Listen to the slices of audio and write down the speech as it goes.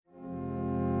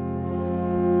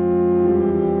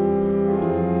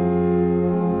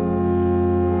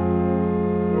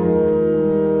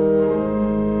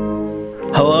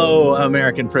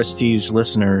American Prestige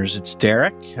listeners, it's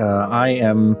Derek. I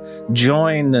am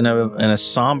joined in a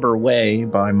somber way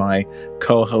by my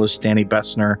co-host, Danny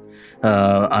Bessner.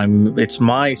 It's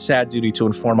my sad duty to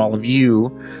inform all of you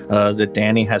that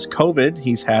Danny has COVID.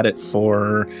 He's had it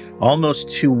for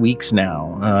almost 2 weeks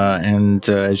now. And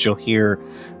as you'll hear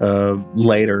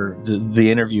later, the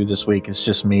interview this week is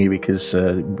just me because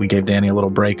we gave Danny a little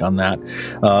break on that.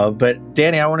 But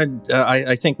Danny,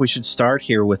 I think we should start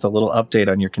here with a little update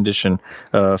on your condition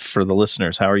for the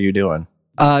listeners. How are you doing?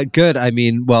 Good. I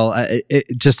mean, well,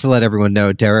 just to let everyone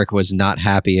know, Derek was not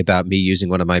happy about me using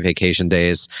one of my vacation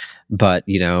days. But,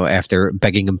 you know, after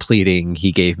begging and pleading,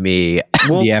 he gave me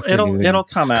the afternoon. It'll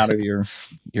come out of your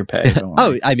pay.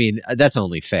 Oh, I mean, that's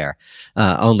only fair.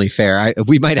 Only fair.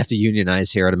 We might have to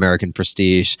unionize here at American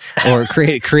Prestige or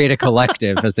create a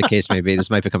collective, as the case may be. This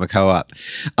might become a co-op.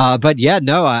 But yeah,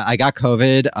 no, I got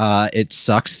COVID. It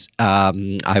sucks.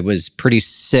 I was pretty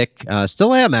sick.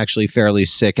 Still am actually fairly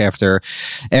sick after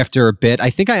a bit. I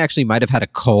think I actually might have had a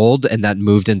cold and that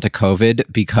moved into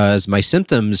COVID because my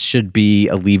symptoms should be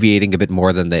alleviated a bit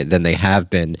more than they have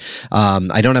been.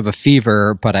 I don't have a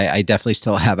fever, but I definitely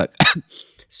still have a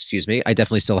excuse me. I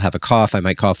definitely still have a cough. I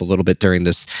might cough a little bit during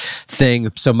this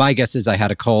thing. So my guess is I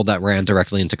had a cold that ran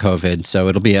directly into COVID. So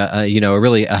it'll be a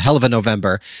really a hell of a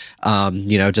November.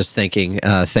 Just thanking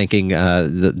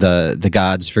the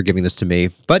gods for giving this to me.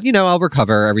 But I'll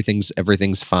recover.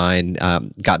 Everything's fine.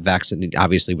 Got vaccinated.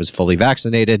 Obviously, was fully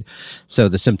vaccinated, so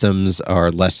the symptoms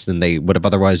are less than they would have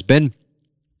otherwise been.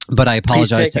 But I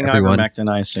apologize to everyone. Ivermectin,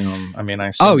 I assume.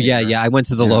 Oh, yeah. I went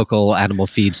to the local animal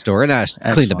feed store and I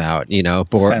cleaned them out.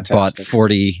 Bought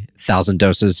 40,000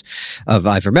 doses of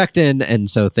ivermectin, and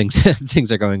so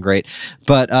things are going great.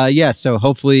 But so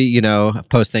hopefully,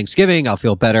 post Thanksgiving, I'll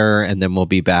feel better, and then we'll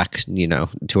be back,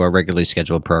 to our regularly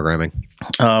scheduled programming.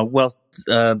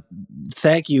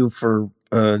 Thank you for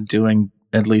doing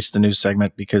at least the news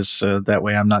segment, because that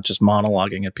way I'm not just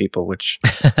monologuing at people, which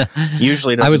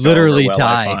usually doesn't I would literally well,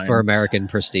 die for American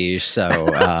Prestige. So,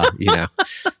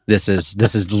 this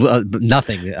is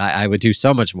nothing. I would do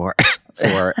so much more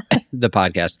for the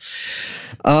podcast.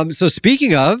 So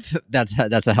speaking of,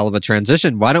 that's a hell of a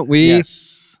transition. Why don't we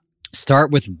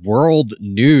start with world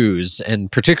news,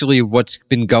 and particularly what's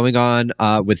been going on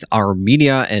with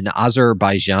Armenia and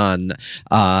Azerbaijan,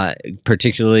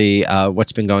 particularly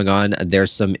what's been going on.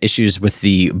 There's some issues with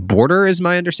the border, is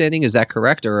my understanding. Is that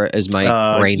correct? Or is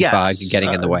my brain fog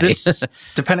getting in the way?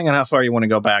 Depending on how far you want to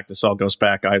go back, this all goes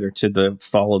back either to the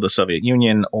fall of the Soviet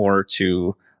Union or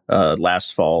to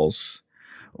last fall's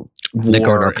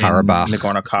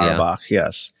Nagorno-Karabakh.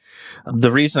 Yes.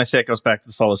 The reason I say it goes back to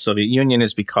the fall of the Soviet Union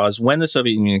is because when the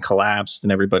Soviet Union collapsed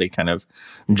and everybody kind of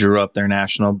drew up their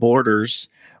national borders,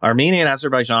 Armenia and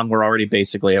Azerbaijan were already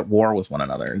basically at war with one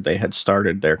another. They had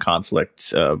started their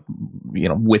conflict,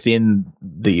 within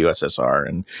the USSR,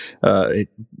 and it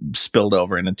spilled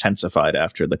over and intensified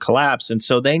after the collapse. And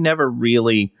so they never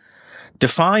really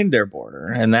defined their border,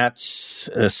 and that's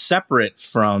separate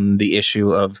from the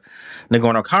issue of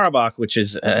Nagorno-Karabakh, which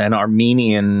is an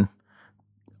Armenian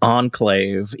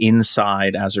enclave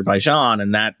inside Azerbaijan,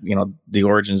 and that, the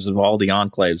origins of all the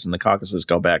enclaves in the Caucasus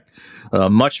go back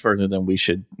much further than we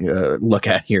should look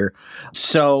at here.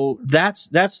 So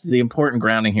that's the important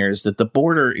grounding here, is that the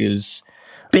border is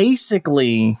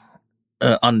basically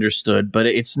understood, but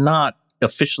it's not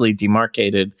officially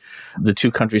demarcated. The two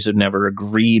countries have never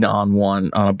agreed on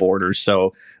a border.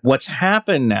 So what's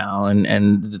happened now,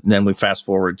 and then we fast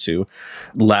forward to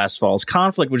last fall's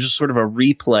conflict, which is sort of a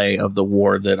replay of the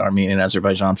war that Armenia and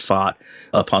Azerbaijan fought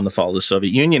upon the fall of the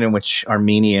Soviet Union, in which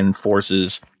Armenian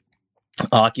forces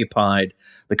occupied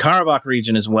the Karabakh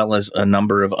region as well as a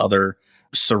number of other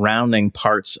surrounding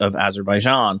parts of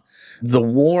Azerbaijan. The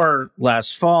war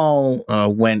last fall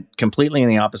went completely in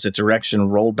the opposite direction,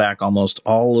 rolled back almost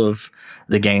all of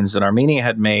the gains that Armenia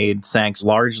had made, thanks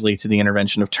largely to the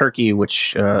intervention of Turkey,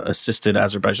 which assisted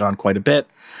Azerbaijan quite a bit.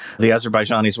 The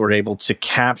Azerbaijanis were able to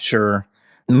capture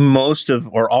most of,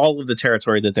 or all of, the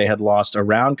territory that they had lost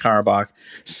around Karabakh,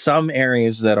 some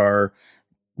areas that are,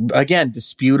 again,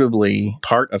 disputably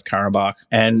part of Karabakh.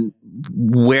 And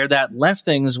where that left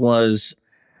things was,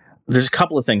 there's a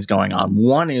couple of things going on.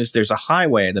 One is there's a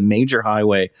highway, the major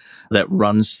highway that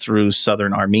runs through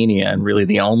southern Armenia, and really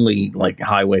the only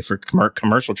highway for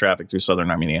commercial traffic through southern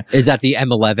Armenia. Is that the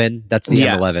M11? That's the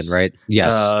M11, right?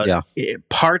 Yes.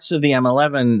 Parts of the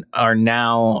M11 are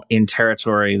now in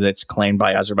territory that's claimed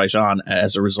by Azerbaijan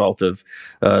as a result of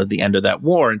the end of that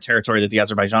war, and territory that the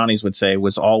Azerbaijanis would say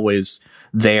was always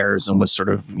theirs and was sort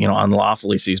of,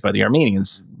 unlawfully seized by the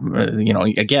Armenians.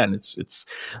 Again, it's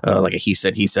like a he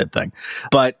said thing.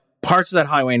 But parts of that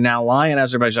highway now lie in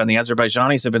Azerbaijan. The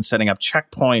Azerbaijanis have been setting up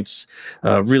checkpoints,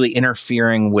 really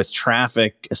interfering with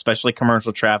traffic, especially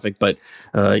commercial traffic. But,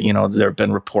 there have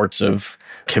been reports of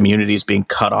communities being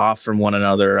cut off from one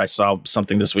another. I saw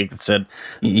something this week that said,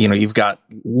 you've got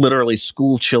literally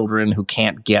school children who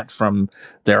can't get from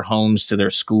their homes to their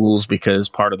schools because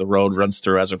part of the road runs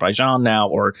through Azerbaijan now,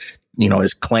 or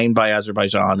is claimed by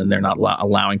Azerbaijan, and they're not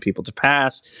allowing people to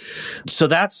pass. So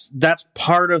that's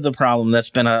part of the problem. That's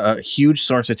been a huge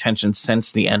source of tension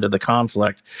since the end of the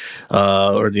conflict,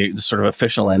 or the sort of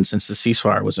official end since the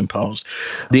ceasefire was imposed.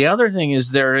 The other thing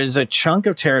is there is a chunk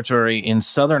of territory in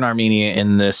southern Armenia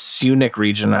in the Syunik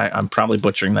region, I'm probably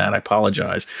butchering that, I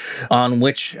apologize, on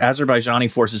which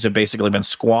Azerbaijani forces have basically been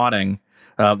squatting.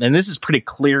 And this is pretty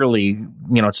clearly,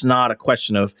 it's not a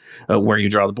question of where you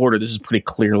draw the border. This is pretty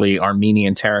clearly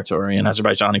Armenian territory, and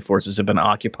Azerbaijani forces have been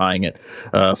occupying it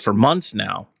for months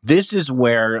now. This is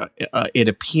where it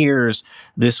appears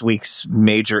this week's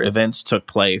major events took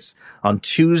place. On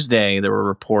Tuesday, there were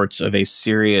reports of a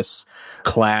serious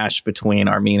clash between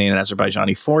Armenian and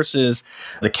Azerbaijani forces.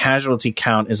 The casualty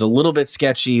count is a little bit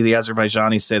sketchy. The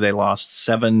Azerbaijanis say they lost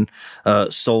 7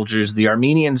 soldiers. The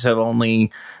Armenians have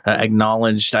only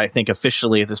acknowledged, I think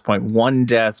officially at this point, 1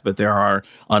 death, but there are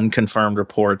unconfirmed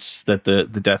reports that the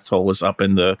death toll was up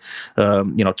in the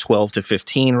 12 to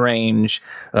 15 range.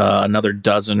 Another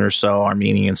dozen or so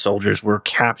Armenian soldiers were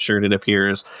captured, it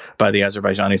appears, by the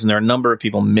Azerbaijanis, and there are a number of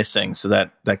people missing. So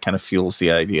that kind of fuels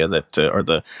the idea that, or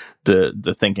the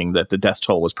thinking that the death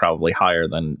toll was probably higher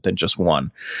than just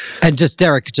 1. And just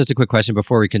Derek, just a quick question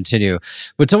before we continue.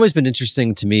 What's always been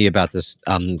interesting to me about this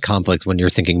conflict, when you're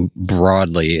thinking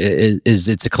broadly, is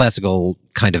it's a classical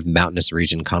kind of mountainous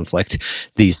region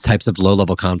conflict. These types of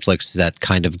low-level conflicts that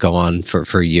kind of go on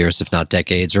for years, if not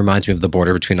decades, reminds me of the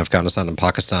border between Afghanistan and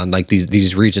Pakistan. Like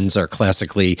these regions are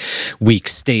classically weak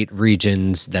state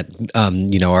regions that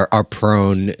are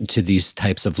prone to these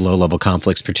types of low-level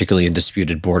conflicts, particularly in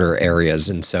disputed border areas.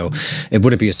 And so it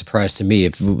wouldn't be a surprise to me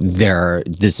if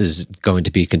this is going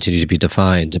to continue to be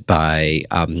defined by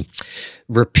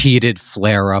repeated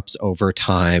flare-ups over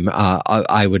time.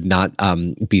 I would not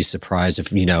be surprised if,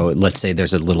 let's say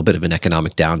there's a little bit of an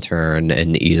economic downturn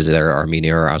in either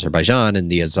Armenia or Azerbaijan,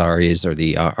 and the Azeris or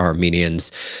the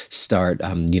Armenians start,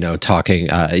 talking,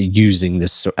 using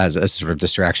this as a sort of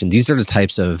distraction. These are the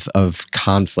types of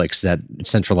conflicts that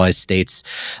centralized states,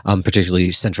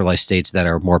 particularly centralized states that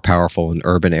are more powerful in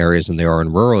urban areas than they are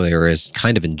in rural areas,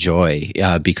 kind of enjoy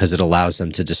because it allows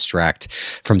them to distract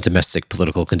from domestic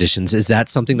political conditions. Is that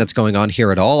something that's going on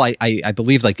here at all? I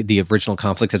believe like the original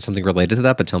conflict had something related to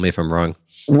that, but tell me if I'm wrong.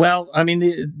 Well, I mean,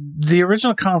 the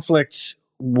original conflict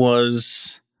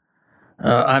was,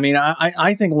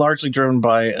 I think largely driven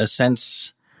by a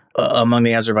sense among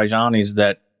the Azerbaijanis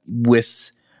that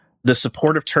with the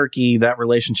support of Turkey, that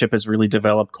relationship has really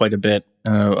developed quite a bit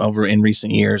over in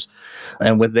recent years.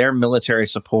 And with their military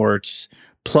supports,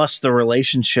 plus the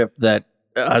relationship that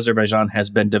Azerbaijan has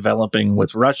been developing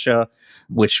with Russia,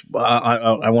 which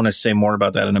I want to say more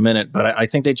about that in a minute, but I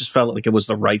think they just felt like it was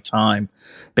the right time,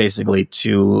 basically,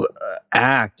 to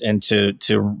act and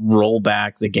to roll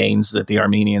back the gains that the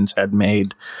Armenians had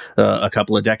made a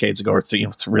couple of decades ago, or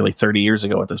really 30 years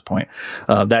ago at this point.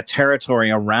 That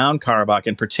territory around Karabakh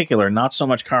in particular, not so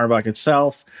much Karabakh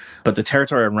itself, but the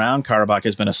territory around Karabakh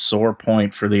has been a sore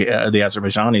point for the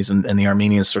Azerbaijanis and the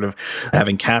Armenians sort of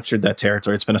having captured that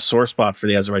territory. It's been a sore spot for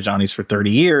the Azerbaijanis for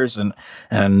 30 years, and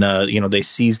they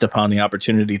seized upon the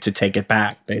opportunity to take it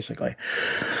back, basically.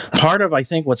 Part of, I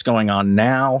think, what's going on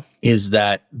now is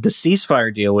that the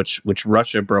ceasefire deal, which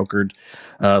Russia brokered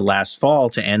last fall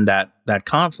to end that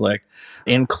conflict,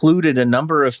 included a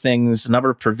number of things, a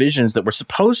number of provisions that were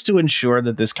supposed to ensure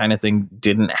that this kind of thing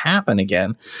didn't happen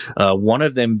again. One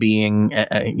of them being,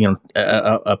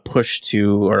 a push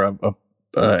to, or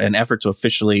an effort to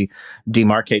officially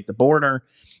demarcate the border.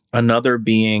 Another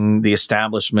being the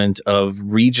establishment of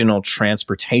regional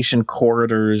transportation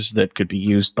corridors that could be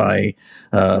used by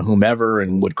whomever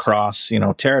and would cross,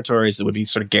 territories that would be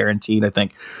sort of guaranteed, I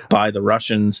think, by the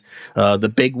Russians. The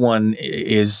big one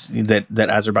is that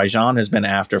Azerbaijan has been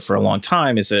after for a long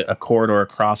time is a corridor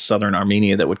across southern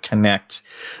Armenia that would connect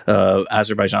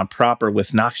Azerbaijan proper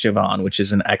with Nakhchivan, which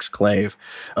is an exclave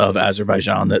of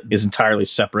Azerbaijan that is entirely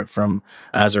separate from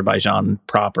Azerbaijan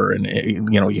proper. And,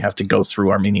 you have to go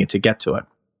through Armenia to get to it.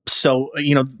 So,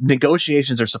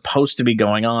 negotiations are supposed to be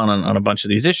going on a bunch of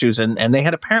these issues, and they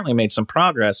had apparently made some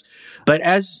progress. But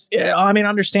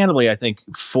understandably, I think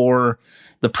for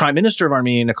the prime minister of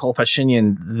Armenia, Nikol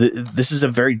Pashinyan, this is a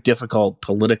very difficult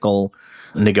political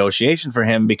negotiation for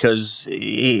him because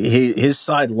his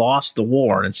side lost the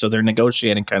war. And so they're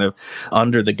negotiating kind of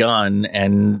under the gun.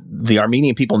 And the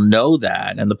Armenian people know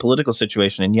that. And the political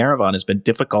situation in Yerevan has been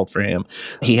difficult for him.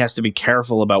 He has to be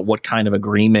careful about what kind of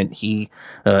agreement he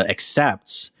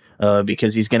accepts.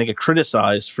 Because he's going to get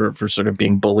criticized for sort of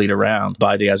being bullied around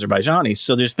by the Azerbaijanis.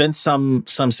 So there's been some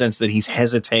sense that he's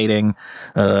hesitating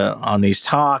on these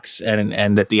talks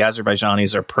and that the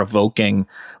Azerbaijanis are provoking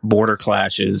border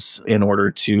clashes in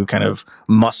order to kind of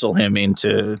muscle him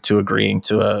into agreeing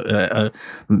to a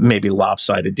maybe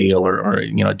lopsided deal or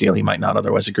a deal he might not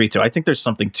otherwise agree to. I think there's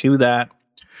something to that.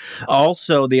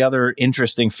 Also, the other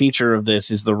interesting feature of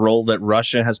this is the role that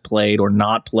Russia has played or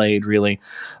not played, really.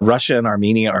 Russia and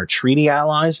Armenia are treaty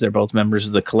allies. They're both members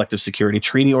of the Collective Security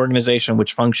Treaty Organization,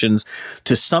 which functions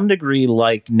to some degree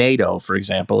like NATO, for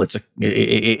example.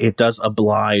 It does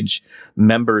oblige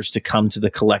members to come to the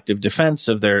collective defense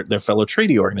of their fellow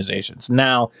treaty organizations.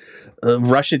 Now,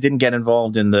 Russia didn't get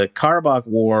involved in the Karabakh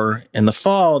War in the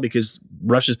fall because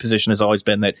Russia's position has always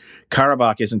been that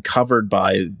Karabakh isn't covered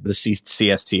by the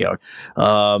CSTO.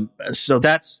 So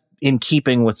that's in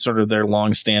keeping with sort of their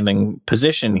longstanding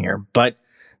position here. But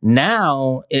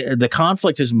now the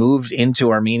conflict has moved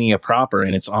into Armenia proper,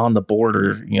 and it's on the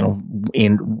border,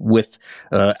 with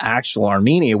actual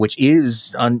Armenia, which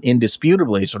is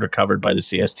indisputably sort of covered by the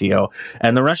CSTO.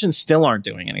 And the Russians still aren't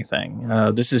doing anything.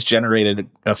 This has generated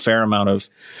a fair amount of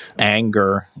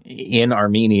anger in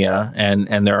Armenia,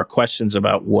 and there are questions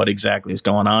about what exactly is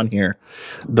going on here.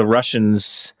 The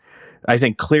Russians, I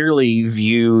think, clearly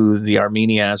view the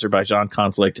Armenia-Azerbaijan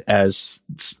conflict as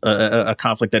a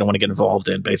conflict they don't want to get involved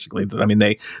in, basically. I mean,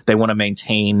 they want to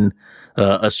maintain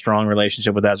a strong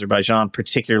relationship with Azerbaijan,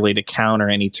 particularly to counter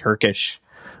any Turkish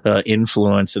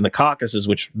influence in the Caucasus,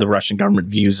 which the Russian government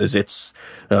views as its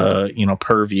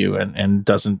purview and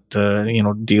doesn't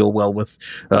deal well with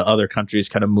other countries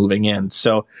kind of moving in.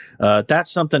 So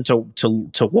that's something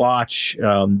to watch.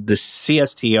 The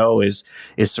CSTO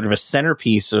is sort of a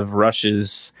centerpiece of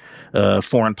Russia's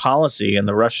foreign policy, and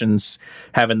the Russians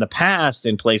have in the past,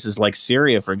 in places like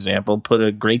Syria, for example, put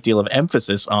a great deal of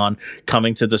emphasis on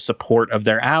coming to the support of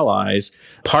their allies,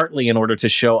 partly in order to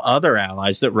show other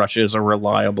allies that Russia is a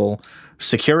reliable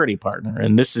security partner.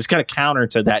 And this is kind of counter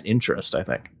to that interest, I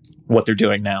think, what they're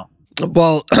doing now.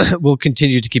 Well, we'll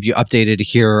continue to keep you updated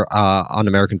here on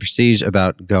American Prestige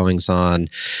about goings on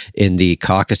in the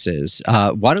Caucasus.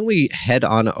 Why don't we head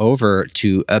on over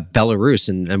to Belarus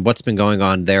and what's been going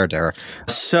on there, Derek?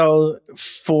 So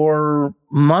for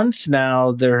months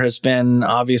now, there has been,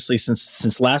 obviously,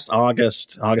 since last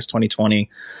August 2020,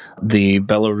 the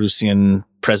Belarusian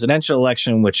presidential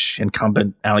election, which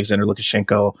incumbent Alexander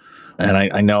Lukashenko, and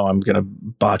I know I'm going to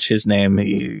botch his name.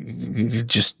 You're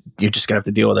just going to have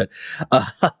to deal with it.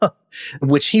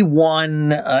 Which he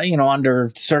won,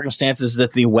 under circumstances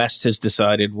that the West has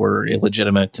decided were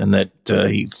illegitimate, and that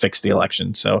he fixed the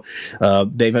election. So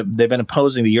they've been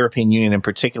imposing, the European Union in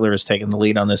particular has taken the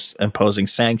lead on this, imposing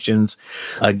sanctions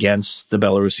against the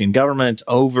Belarusian government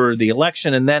over the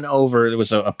election, and then there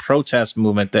was a protest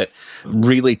movement that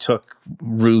really took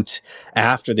root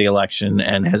after the election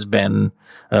and has been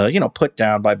put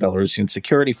down by Belarusian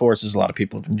security forces. A lot of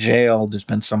people have been jailed. There's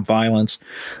been some violence.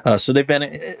 So they've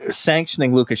been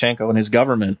sanctioning Lukashenko and his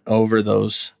government over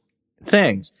those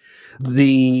things.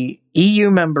 The EU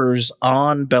members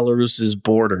on Belarus's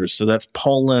borders, so that's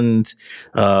Poland,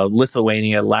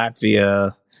 Lithuania,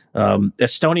 Latvia,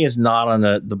 Estonia is not on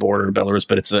the border of Belarus,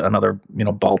 but it's another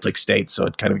Baltic state, so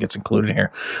it kind of gets included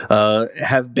here.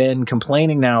 Have been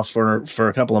complaining now for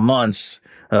a couple of months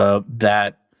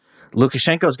that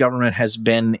Lukashenko's government has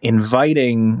been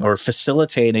inviting or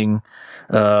facilitating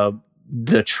the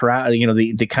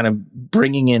kind of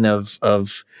bringing in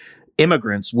of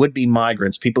immigrants, would-be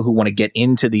migrants, people who want to get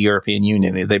into the European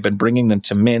Union. They've been bringing them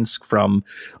to Minsk from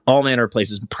all manner of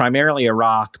places, primarily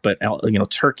Iraq, but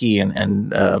Turkey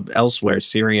and elsewhere,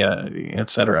 Syria,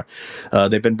 etc.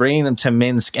 They've been bringing them to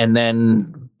Minsk, and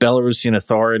then Belarusian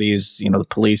authorities, the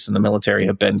police and the military,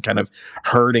 have been kind of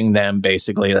herding them,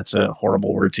 basically. That's a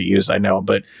horrible word to use, I know,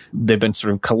 but they've been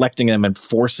sort of collecting them and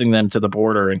forcing them to the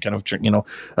border and kind of,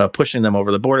 pushing them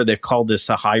over the border. They've called this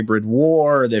a hybrid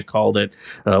war. They've called it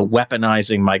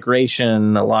weaponizing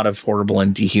migration, a lot of horrible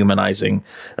and dehumanizing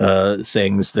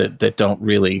things that don't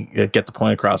really get the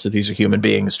point across that these are human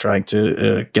beings trying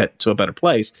to get to a better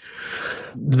place.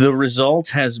 The result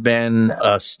has been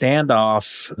a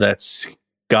standoff that's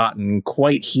gotten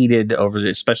quite heated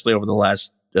especially over the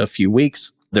last few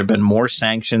weeks. There have been more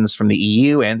sanctions from the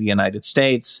EU and the United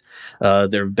States.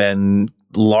 There have been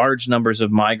large numbers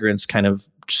of migrants kind of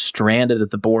stranded at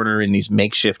the border in these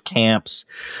makeshift camps.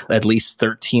 At least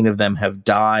 13 of them have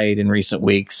died in recent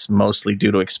weeks, mostly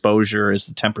due to exposure as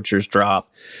the temperatures drop.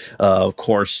 Of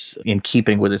course, in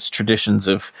keeping with its traditions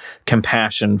of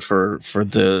compassion for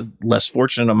the less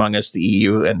fortunate among us, the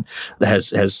EU and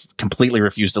has completely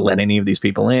refused to let any of these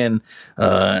people in,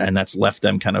 and that's left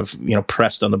them kind of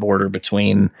pressed on the border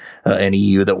between an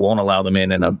EU that won't allow them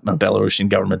in and a Belarusian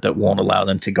government that won't allow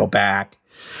them to go back.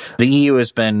 The EU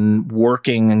has been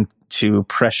working to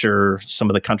pressure some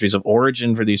of the countries of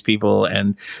origin for these people,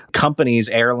 and companies,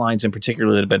 airlines in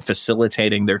particular, that have been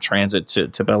facilitating their transit to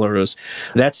Belarus.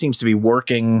 That seems to be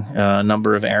working. A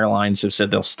number of airlines have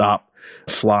said they'll stop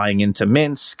flying into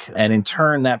Minsk, and in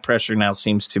turn, that pressure now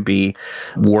seems to be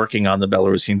working on the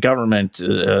Belarusian government.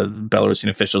 Belarusian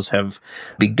officials have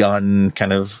begun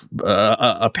kind of,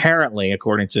 apparently,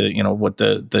 according to what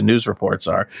the news reports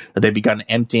are, they've begun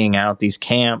emptying out these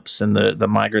camps, and the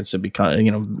migrants have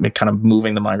become kind of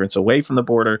moving the migrants away from the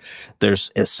border.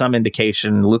 There's some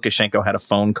indication Lukashenko had a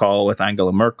phone call with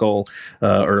Angela Merkel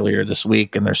earlier this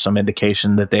week, and there's some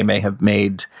indication that they may have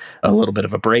made a little bit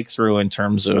of a breakthrough in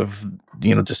terms of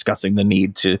discussing the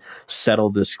need to settle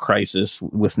this crisis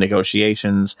with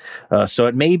negotiations. So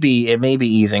it may be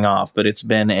easing off, but it's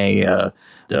been a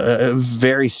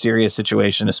very serious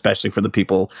situation, especially for the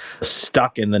people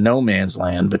stuck in the no man's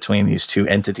land between these two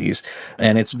entities.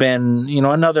 And it's been,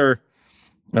 another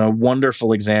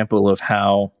wonderful example of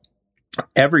how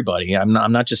everybody, I'm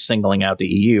not just singling out the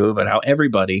EU, but how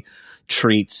everybody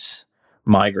treats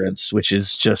migrants, which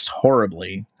is just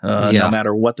horribly, no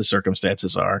matter what the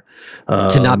circumstances are.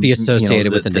 To not be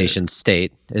associated with a nation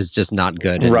state is just not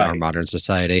good in our modern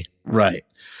society. Right.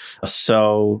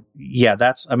 So, yeah,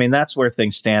 that's where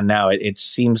things stand now. It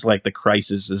seems like the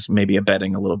crisis is maybe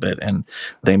abating a little bit, and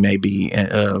they may be,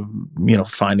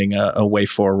 finding a way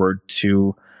forward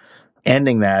to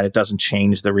ending that. It doesn't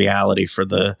change the reality for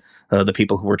the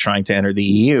people who were trying to enter the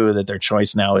EU, that their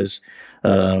choice now is,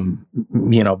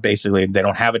 basically they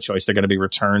don't have a choice. They're going to be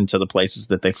returned to the places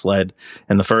that they fled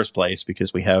in the first place,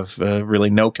 because we have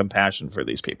really no compassion for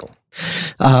these people.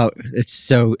 It's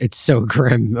so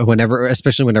grim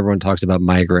especially when everyone talks about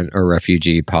migrant or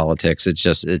refugee politics.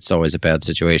 It's always a bad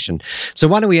situation. So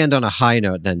why don't we end on a high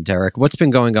note then, Derek? What's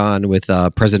been going on with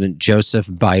President Joseph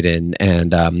Biden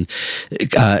and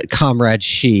Comrade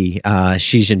Xi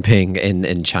Jinping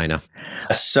in China?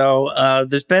 So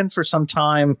there's been for some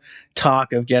time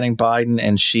talk of getting Biden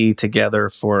and Xi together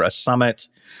for a summit.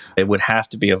 It would have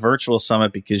to be a virtual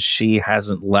summit because Xi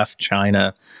hasn't left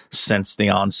China since the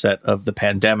onset of the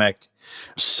pandemic.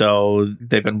 So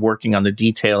they've been working on the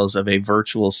details of a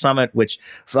virtual summit, which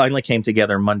finally came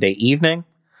together Monday evening.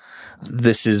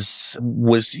 This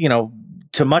was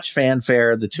to much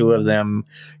fanfare, the two of them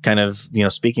kind of,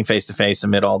 speaking face to face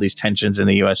amid all these tensions in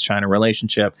the U.S.-China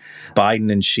relationship.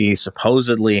 Biden and Xi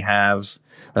supposedly have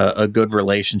a good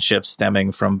relationship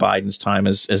stemming from Biden's time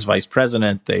as vice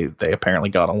president. They apparently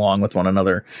got along with one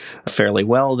another fairly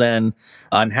well then.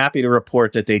 I'm happy to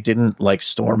report that they didn't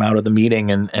storm out of the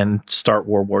meeting and start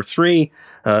World War III.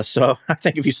 So I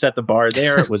think if you set the bar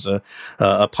there, it was a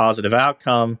positive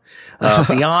outcome.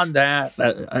 Beyond that,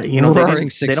 roaring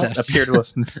success. They don't appear to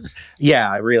have.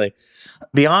 Yeah, really.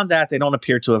 Beyond that, they don't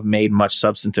appear to have made much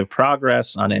substantive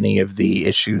progress on any of the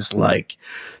issues like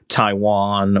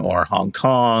Taiwan or Hong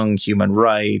Kong, human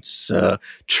rights,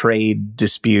 trade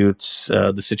disputes,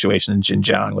 the situation in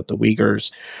Xinjiang with the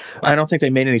Uyghurs. I don't think they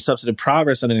made any substantive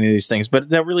progress on any of these things, but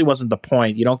that really wasn't the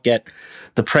point. You don't get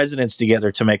the presidents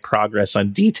together to make progress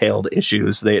on detailed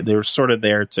issues. They're sort of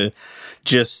there to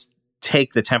just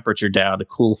take the temperature down, to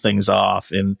cool things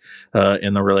off in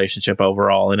the relationship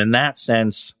overall. And in that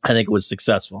sense, I think it was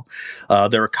successful.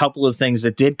 There are a couple of things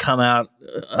that did come out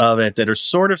of it that are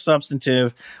sort of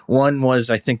substantive. One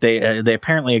was, I think they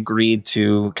apparently agreed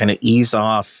to kind of ease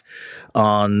off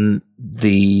on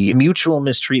the mutual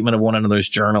mistreatment of one another's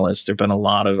journalists. There've been a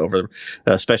lot of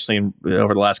especially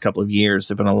over the last couple of years,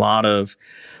 there've been a lot of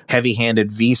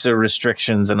heavy-handed visa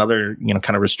restrictions and other,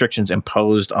 kind of restrictions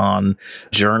imposed on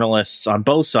journalists on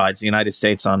both sides, the United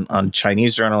States on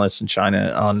Chinese journalists and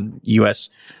China on U.S.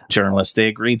 journalists. They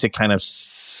agreed to kind of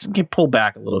pull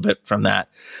back a little bit from that.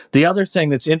 The other thing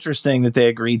that's interesting that they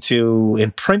agreed to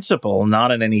in principle,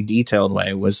 not in any detailed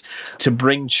way, was to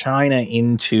bring China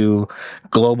into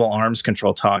global arms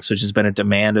control talks, which has been a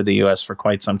demand of the U.S. for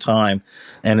quite some time,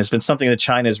 and has been something that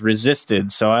China has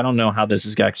resisted. So I don't know how this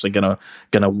is actually going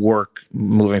to work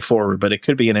moving forward, but it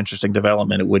could be an interesting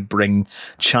development. It would bring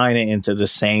China into the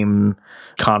same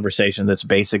conversation that's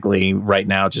basically right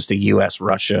now just a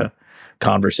U.S.-Russia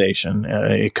conversation.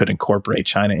 It could incorporate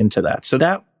China into that. So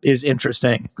that is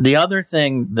interesting. The other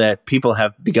thing that people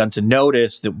have begun to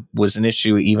notice that was an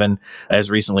issue even as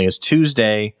recently as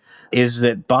Tuesday is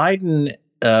that Biden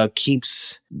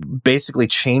keeps basically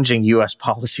changing U.S.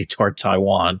 policy toward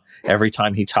Taiwan every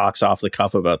time he talks off the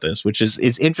cuff about this, which is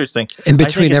interesting. In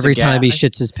between every time he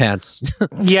shits his pants.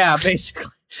 Yeah,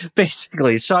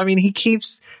 basically. So, I mean, he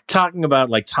keeps talking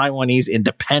about like Taiwanese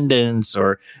independence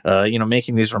or,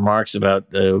 making these remarks about,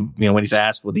 when he's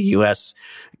asked, will the U.S.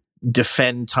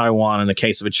 defend Taiwan in the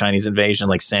case of a Chinese invasion,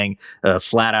 like saying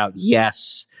flat out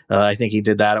yes. I think he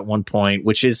did that at one point,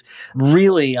 which is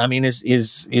really, I mean,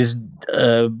 is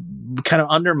kind of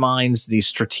undermines the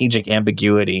strategic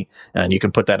ambiguity, and you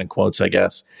can put that in quotes, I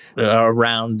guess,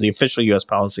 around the official U.S.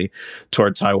 policy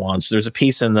toward Taiwan. So there's a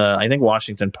piece in the, I think,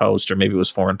 Washington Post, or maybe it was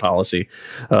Foreign Policy,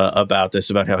 about this,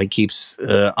 about how he keeps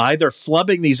either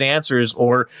flubbing these answers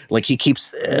or like he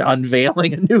keeps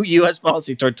unveiling a new U.S.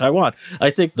 policy toward Taiwan.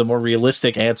 I think the more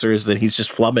realistic answer is that he's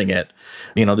just flubbing it.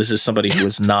 This is somebody who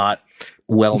is not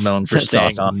well known for staying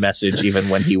awesome. On message, even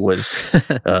when he was,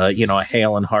 a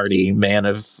hale and hearty man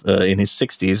of in his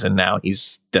 60s, and now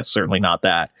he's certainly not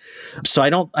that. So I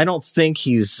don't think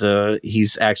he's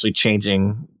actually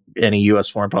changing any U.S.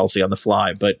 foreign policy on the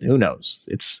fly, but who knows?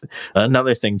 It's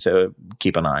another thing to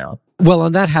keep an eye on. Well,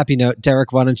 on that happy note,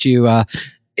 Derek, why don't you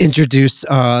introduce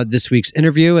this week's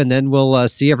interview, and then we'll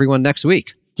see everyone next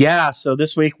week. Yeah, so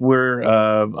this week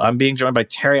I'm being joined by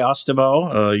Terry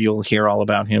Ostabo. You'll hear all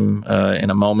about him in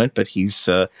a moment, but he's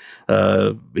at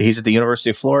the University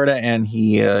of Florida, and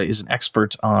he is an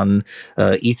expert on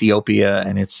Ethiopia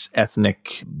and its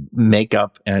ethnic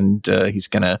makeup, and he's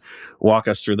going to walk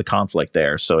us through the conflict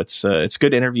there. So it's a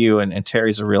good interview, and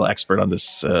Terry's a real expert on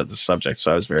this subject.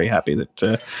 So I was very happy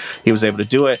that he was able to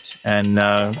do it, and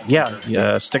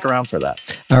stick around for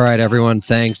that. All right, everyone,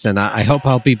 thanks, and I hope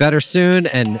I'll be better soon.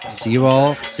 And see you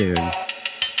all soon.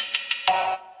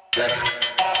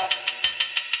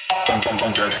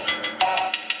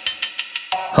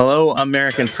 Hello,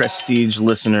 American Prestige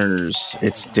listeners.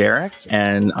 It's Derek,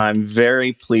 and I'm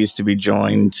very pleased to be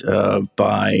joined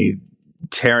by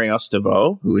Terry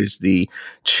Ostabo, who is the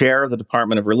chair of the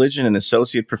Department of Religion and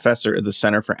associate professor at the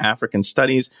Center for African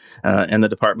Studies and the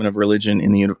Department of Religion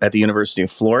at the University of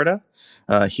Florida.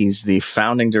 He's the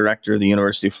founding director of the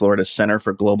University of Florida Center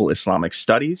for Global Islamic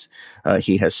Studies.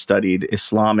 He has studied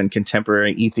Islam in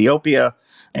contemporary Ethiopia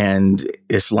and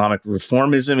Islamic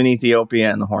reformism in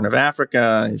Ethiopia and the Horn of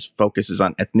Africa. His focus is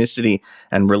on ethnicity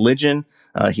and religion.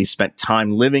 He spent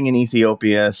time living in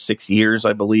Ethiopia, 6 years,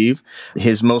 I believe.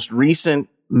 His most recent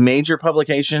major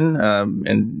publication,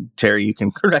 and Terry, you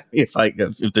can correct me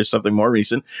if there's something more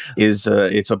recent, is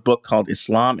it's a book called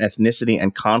Islam, Ethnicity,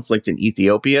 and Conflict in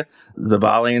Ethiopia, The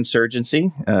Bale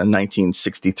Insurgency,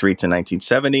 1963 to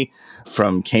 1970,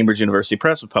 from Cambridge University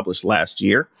Press, was published last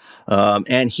year.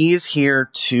 And he is here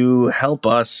to help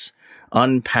us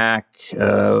unpack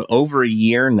over a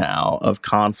year now of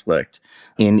conflict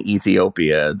in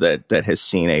Ethiopia that has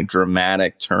seen a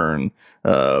dramatic turn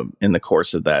in the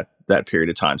course of that period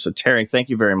of time. So, Terry, thank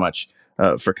you very much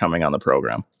for coming on the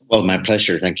program. Well, my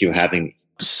pleasure. Thank you for having me.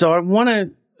 So I want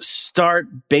to start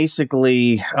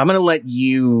basically, I'm going to let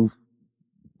you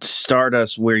start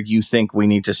us where you think we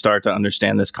need to start to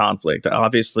understand this conflict.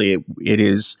 Obviously, it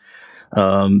is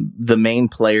the main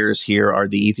players here are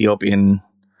the Ethiopian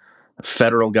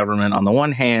federal government on the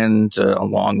one hand,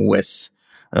 along with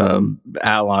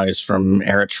allies from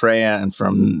Eritrea and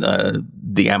from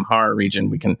the Amhara region.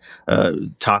 We can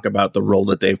talk about the role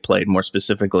that they've played more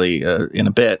specifically in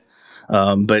a bit.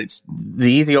 But it's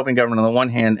the Ethiopian government on the one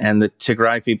hand and the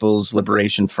Tigray People's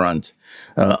Liberation Front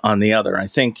on the other. I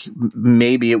think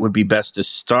maybe it would be best to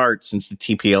start, since the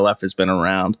TPLF has been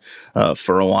around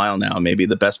for a while now, maybe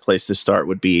the best place to start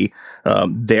would be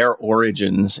their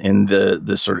origins in the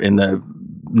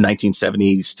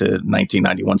 1970s to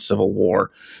 1991 Civil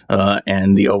War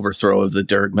and the overthrow of the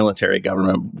Derg military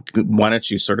government. Why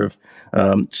don't you sort of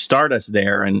start us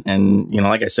there and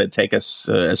like I said, take us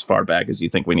as far back as you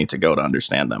think we need to go to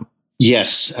understand them.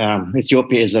 Yes,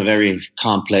 Ethiopia is a very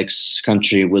complex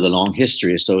country with a long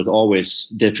history, so it's always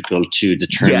difficult to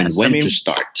determine to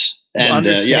start. And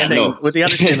with the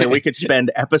understanding that we could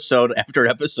spend episode after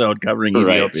episode covering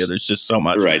Ethiopia, there's just so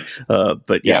much. Right.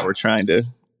 But we're trying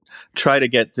to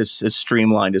get this as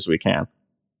streamlined as we can.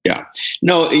 Yeah,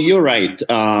 no, you're right.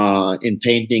 In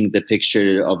painting the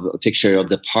picture of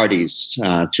the parties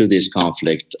to this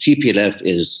conflict, TPLF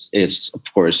is of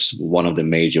course one of the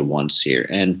major ones here,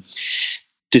 and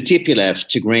The TPLF,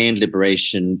 Tigrayan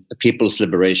People's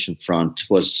Liberation Front,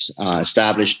 was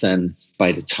established then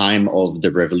by the time of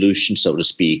the revolution, so to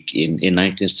speak, in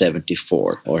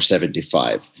 1974 or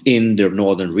 75 in the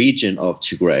northern region of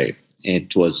Tigray.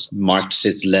 It was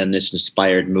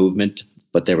Marxist-Leninist-inspired movement,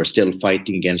 but they were still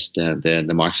fighting against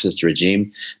the Marxist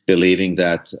regime, believing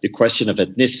that the question of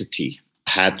ethnicity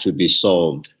had to be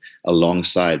solved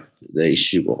alongside the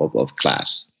issue of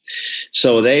class.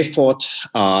 So they fought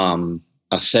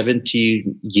a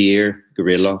 70-year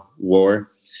guerrilla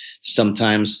war,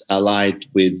 sometimes allied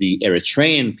with the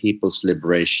Eritrean People's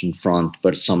Liberation Front,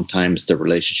 but sometimes the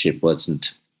relationship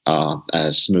wasn't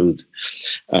as smooth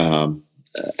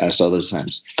as other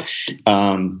times.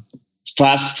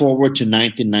 Fast forward to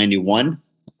 1991,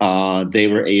 they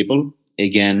were able,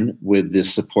 again, with the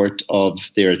support of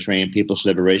the Eritrean People's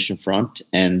Liberation Front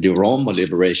and the Oromo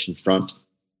Liberation Front,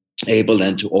 able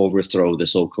then to overthrow the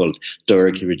so-called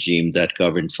Derg regime that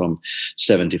governed from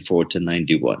 74 to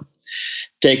 91.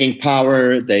 Taking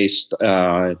power, they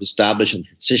established a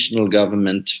transitional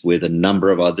government with a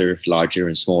number of other larger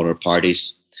and smaller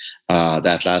parties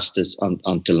that lasted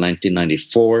until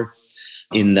 1994.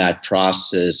 In that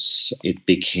process, it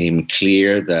became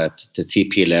clear that the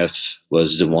TPLF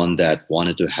was the one that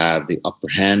wanted to have the upper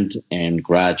hand, and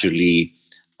gradually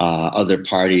other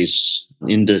parties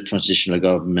in the transitional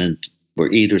government were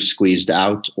either squeezed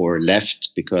out or left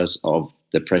because of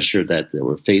the pressure that they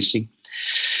were facing.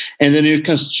 And the new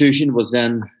constitution was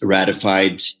then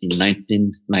ratified in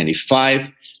 1995,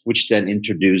 which then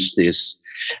introduced this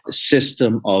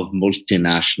system of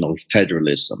multinational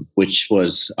federalism, which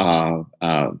was a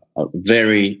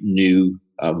very new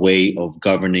way of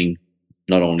governing,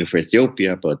 not only for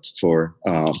Ethiopia, but for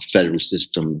federal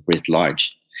system writ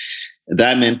large.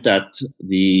 That meant that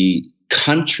the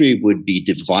country would be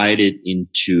divided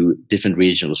into different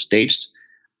regional states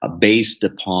based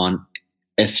upon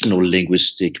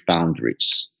ethno-linguistic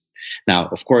boundaries. Now,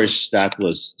 of course, that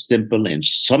was simple in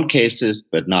some cases,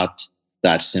 but not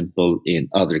that simple in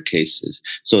other cases.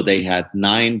 So they had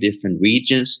 9 different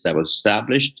regions that were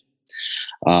established.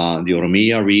 The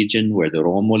Oromia region, where the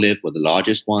Oromo lived, was the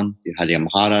largest one. You had the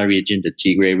Amhara region, the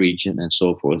Tigray region, and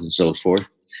so forth and so forth.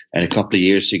 And a couple of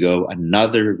years ago,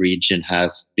 another region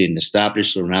has been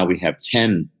established. So now we have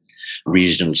 10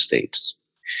 regional states.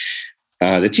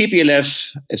 The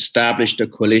TPLF established a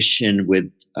coalition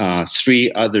with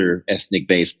 3 other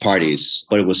ethnic-based parties,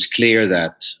 but it was clear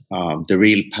that the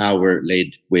real power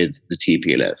lay with the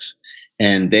TPLF.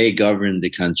 And they governed the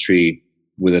country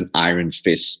with an iron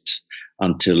fist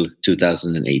until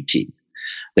 2018.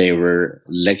 There were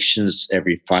elections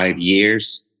every 5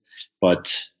 years,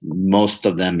 but most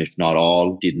of them, if not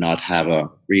all, did not have a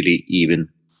really even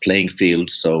playing field.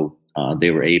 So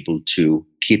they were able to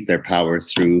keep their power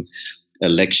through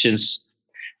elections.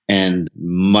 And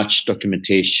much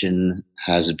documentation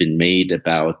has been made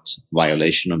about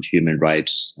violation of human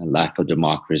rights and lack of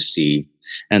democracy.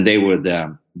 And they were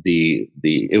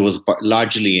it was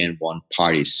largely in one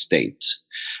party state,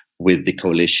 with the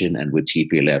coalition and with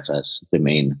TPLF as the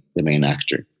main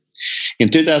actor. In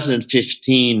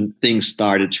 2015, things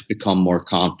started to become more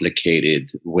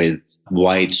complicated with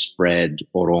widespread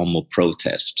Oromo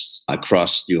protests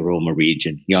across the Oromo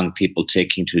region. Young people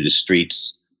taking to the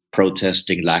streets,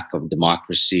 protesting lack of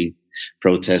democracy,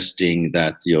 protesting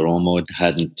that the Oromo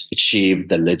hadn't achieved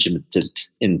the legitimate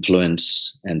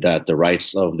influence and that the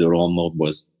rights of the Oromo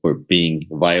were being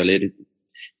violated.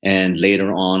 And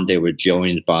later on, they were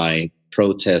joined by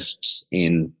protests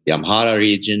in the Amhara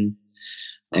region,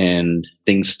 and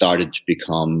things started to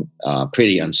become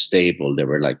pretty unstable. There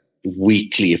were like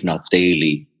weekly, if not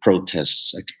daily,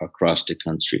 protests across the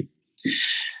country.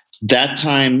 That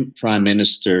time, Prime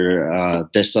Minister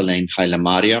Desalegn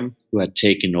Hailemariam, who had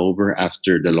taken over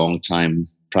after the longtime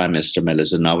Prime Minister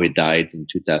Meles Zenawi died in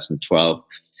 2012,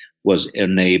 was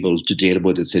unable to deal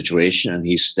with the situation, and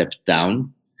he stepped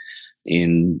down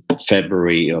in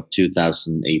February of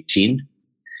 2018.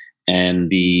 And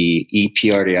the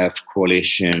EPRDF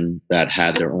coalition that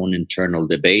had their own internal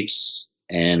debates.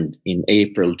 And in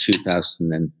April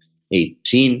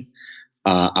 2018,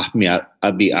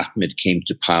 Abiy Ahmed came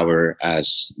to power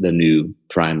as the new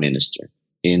prime minister.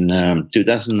 In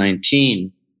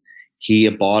 2019, he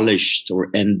abolished or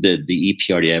ended the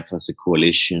EPRDF as a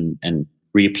coalition and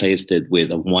replaced it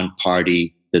with a one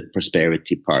party, the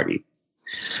Prosperity Party.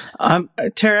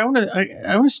 Terry, I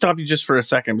want to stop you just for a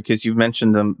second, because you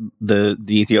mentioned the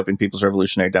Ethiopian People's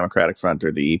Revolutionary Democratic Front,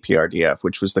 or the EPRDF,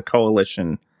 which was the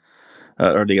coalition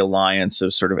or the alliance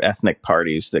of sort of ethnic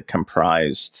parties that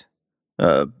comprised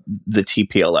the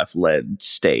TPLF-led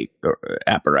state or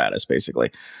apparatus,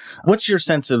 basically. What's your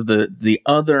sense of the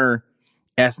other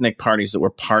ethnic parties that were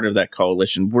part of that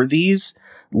coalition? Were these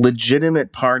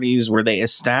legitimate parties? Were they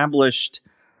established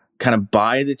kind of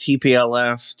by the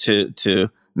TPLF to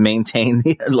maintain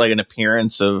an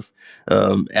appearance of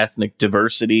ethnic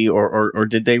diversity, or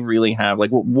did they really have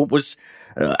what was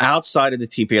outside of the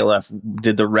TPLF?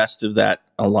 Did the rest of that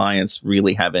alliance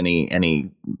really have any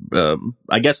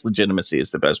I guess legitimacy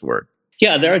is the best word?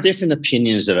 Yeah, there are different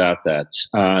opinions about that.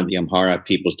 The Amhara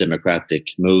People's Democratic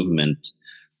Movement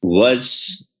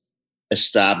was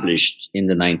established in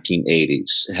the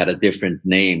 1980s. It had a different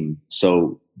name.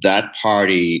 So that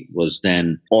party was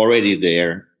then already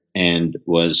there and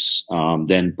was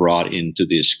then brought into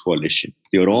this coalition.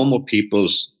 The Oromo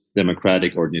People's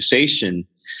Democratic Organization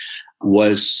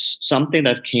was something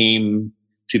that came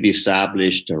to be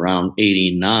established around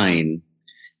 89.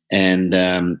 And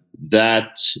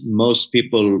that most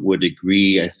people would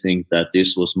agree, I think, that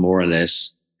this was more or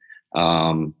less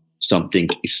something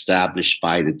established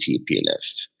by the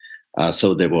TPLF.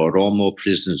 So there were Oromo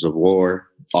prisoners of war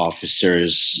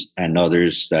officers and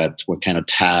others that were kind of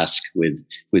tasked with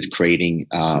creating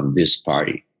this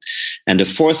party. And the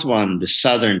fourth one, the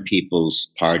Southern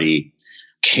People's Party,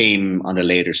 came on a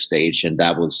later stage, and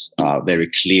that was very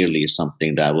clearly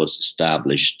something that was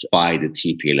established by the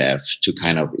TPLF to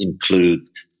kind of include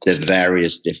the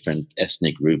various different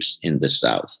ethnic groups in the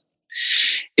South.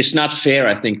 It's not fair,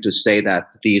 I think, to say that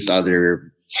these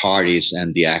other parties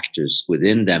and the actors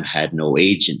within them had no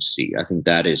agency. I think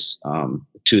that is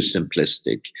too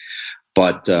simplistic.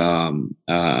 But and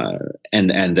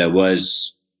there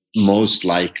was most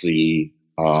likely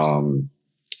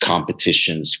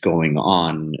competitions going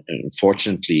on.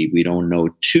 Unfortunately, we don't know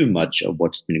too much of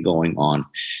what's been going on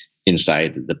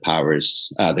inside the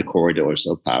powers, the corridors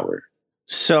of power.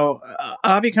 So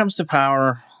Abiy comes to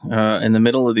power in the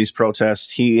middle of these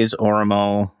protests. He is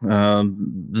Oromo.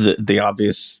 The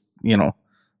obvious,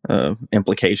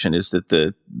 implication is that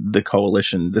the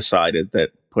coalition decided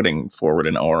that putting forward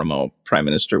an Oromo prime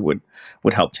minister would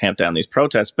help tamp down these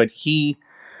protests. But he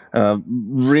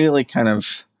really kind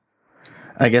of,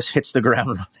 I guess, hits the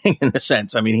ground running in a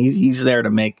sense. I mean, he's there to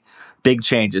make big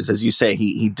changes. As you say,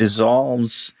 he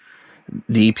dissolves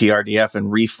the EPRDF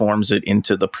and reforms it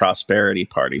into the Prosperity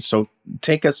Party. So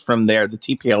take us from there. The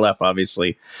TPLF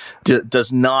obviously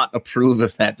does not approve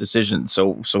of that decision.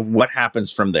 So what happens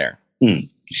from there?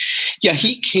 Yeah,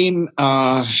 he came.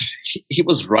 He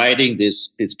was riding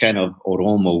this kind of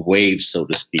Oromo wave, so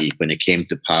to speak, when it came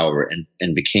to power,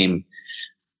 and became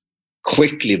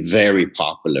quickly very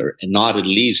popular, and not at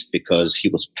least because he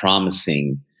was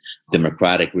promising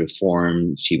democratic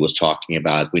reforms. He was talking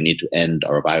about we need to end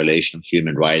our violation of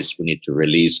human rights. We need to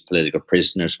release political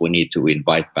prisoners. We need to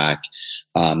invite back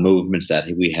movements that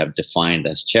we have defined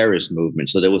as terrorist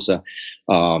movements. So there was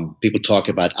people talk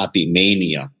about Abiy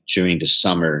mania during the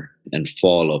summer and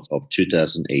fall of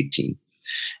 2018.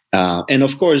 And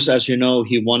of course, as you know,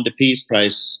 he won the Peace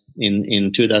Prize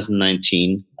in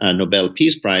 2019, Nobel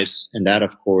Peace Prize, and that,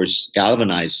 of course,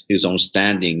 galvanized his own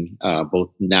standing, both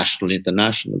nationally and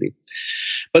internationally.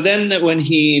 But then when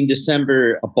he, in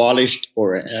December, abolished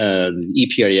the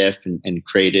EPRDF and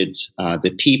created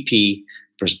the PP,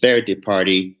 Prosperity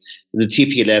Party, the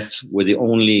TPLF were the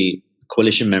only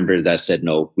coalition member that said,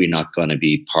 no, we're not going to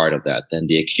be part of that. And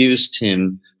they accused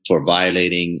him for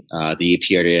violating the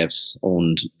EPRDF's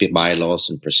own bylaws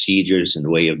and procedures and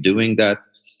way of doing that.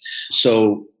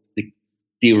 So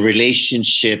the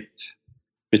relationship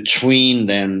between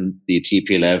then the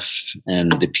TPLF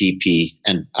and the PP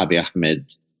and Abiy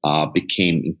Ahmed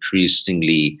became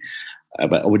increasingly,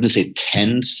 I wouldn't say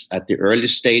tense at the early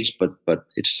stage, but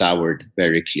it soured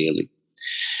very clearly.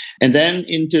 And then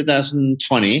in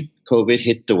 2020, COVID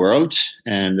hit the world,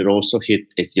 and it also hit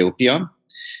Ethiopia.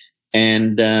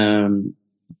 And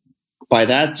by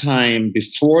that time,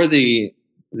 before the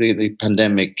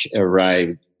pandemic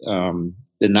arrived,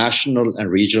 the national and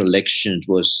regional elections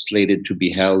was slated to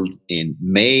be held in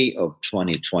May of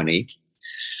 2020.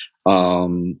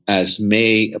 As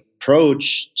May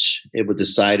approached, it was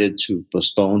decided to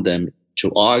postpone them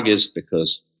to August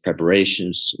because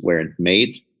preparations weren't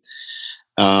made.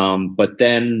 But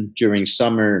then during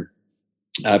summer,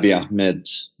 Abiy Ahmed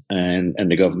and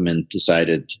the government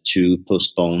decided to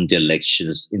postpone the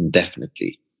elections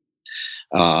indefinitely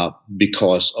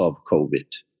because of COVID.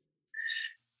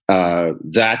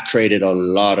 That created a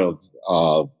lot of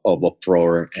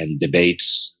uproar and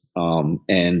debates,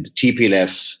 and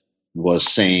TPLF was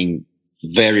saying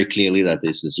very clearly that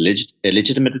this is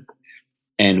illegitimate,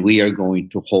 and we are going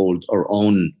to hold our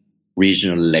own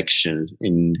regional election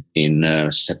in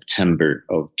September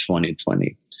of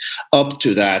 2020. Up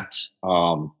to that,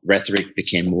 rhetoric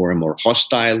became more and more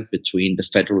hostile between the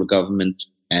federal government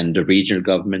and the regional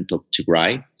government of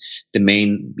Tigray. The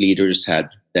main leaders had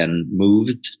then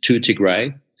moved to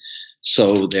Tigray,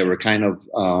 so they were kind of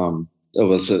there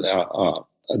was a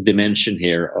dimension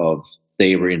here of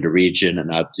they were in the region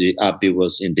and Abiy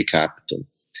was in the capital.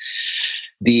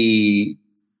 The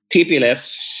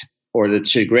TPLF, or the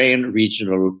Tigrayan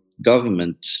Regional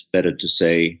Government, better to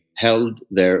say, held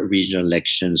their regional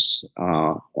elections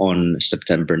on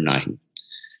September 9,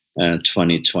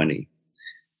 2020.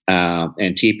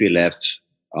 And TPLF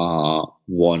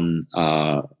won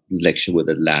election with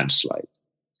a landslide.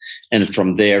 And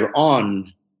from there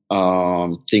on,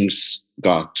 things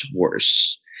got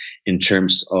worse in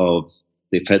terms of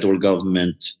the federal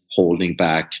government holding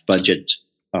back budget.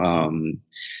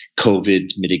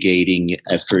 COVID mitigating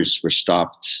efforts were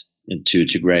stopped into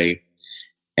Tigray,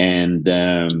 and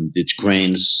the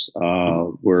Tigrayans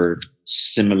were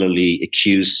similarly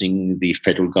accusing the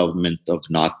federal government of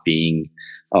not being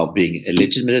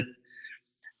illegitimate,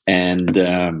 and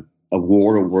a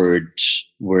war of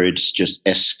words just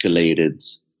escalated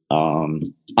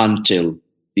until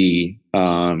the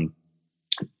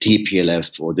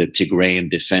TPLF, or the Tigrayan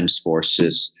Defense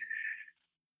Forces,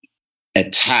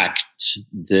 attacked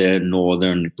the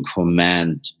Northern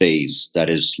Command base that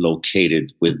is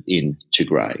located within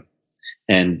Tigray.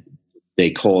 And they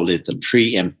called it a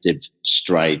preemptive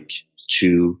strike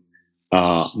to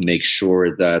make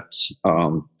sure that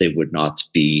they would not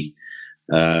be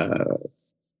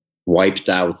wiped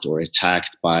out or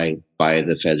attacked by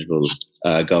the federal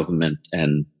government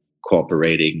and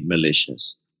cooperating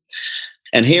militias.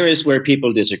 And here is where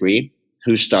people disagree.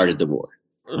 Who started the war?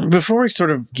 Before we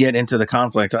sort of get into the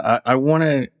conflict, I want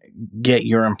to get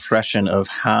your impression of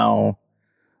how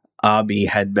Abiy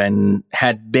had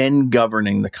been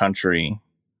governing the country.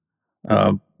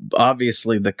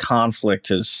 Obviously, the conflict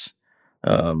has,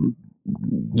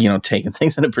 taken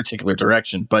things in a particular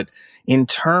direction. But in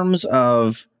terms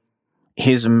of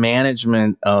his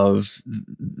management of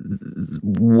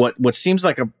what seems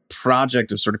like a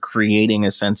project of sort of creating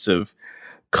a sense of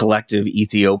collective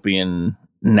Ethiopian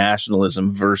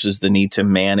nationalism versus the need to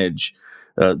manage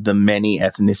the many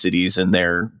ethnicities and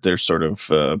their sort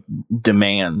of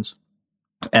demands,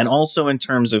 and also in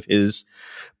terms of his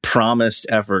promised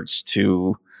efforts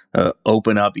to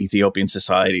open up Ethiopian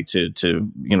society to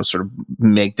sort of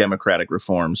make democratic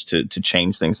reforms to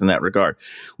change things in that regard.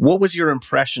 What was your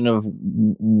impression of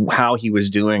how he was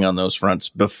doing on those fronts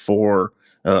before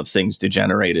things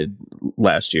degenerated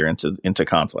last year into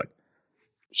conflict?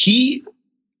 He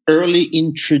early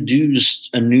introduced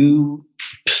a new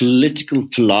political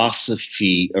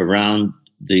philosophy around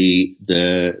the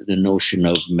notion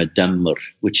of medammer,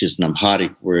 which is an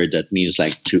Amharic word that means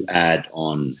like to add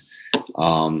on.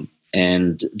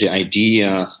 And the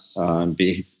idea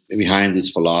behind this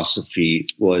philosophy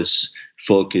was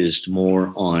focused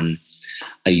more on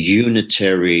a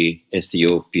unitary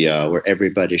Ethiopia where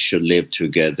everybody should live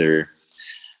together.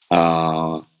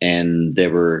 And there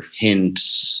were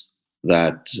hints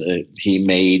that he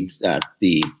made that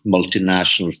the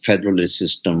multinational federalist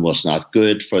system was not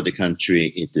good for the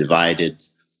country. It divided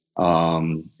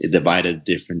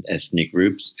different ethnic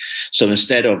groups. So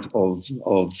instead of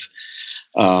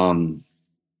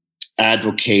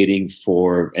advocating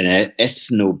for an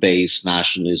ethno-based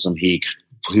nationalism, he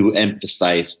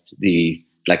emphasized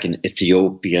an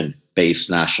Ethiopian-based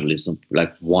nationalism,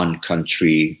 like one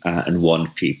country and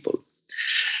one people.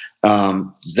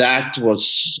 That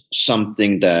was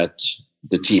something that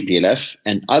the TPLF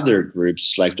and other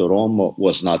groups like the Oromo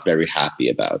was not very happy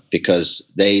about, because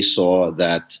they saw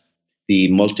that the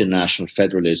multinational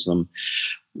federalism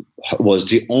was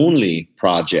the only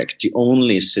project, the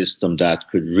only system that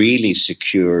could really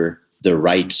secure the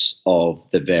rights of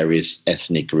the various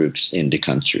ethnic groups in the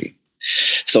country.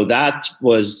 So that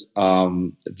was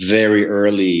very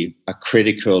early a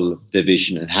critical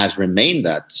division, and has remained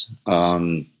that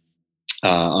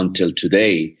until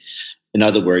today. In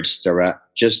other words, there are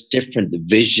just different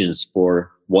visions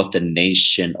for what the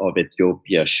nation of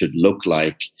Ethiopia should look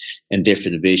like, and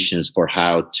different visions for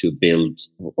how to build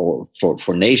or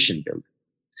for nation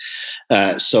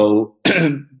building. So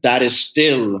that is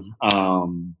still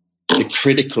the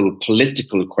critical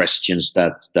political questions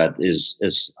that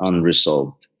is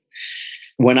unresolved.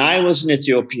 When I was in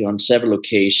Ethiopia on several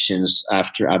occasions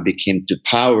after Abiy came to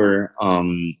power,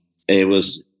 it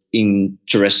was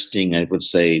interesting, I would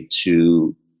say,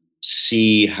 to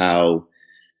see how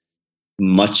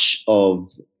much of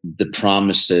the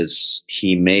promises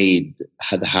he made,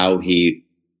 how he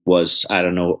was, I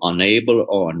don't know, unable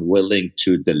or unwilling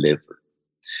to deliver.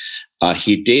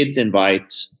 He did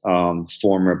invite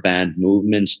former banned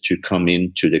movements to come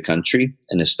into the country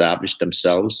and establish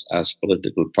themselves as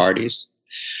political parties.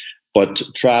 But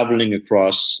traveling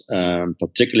across,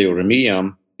 particularly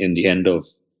Oromia, in the end of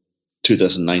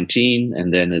 2019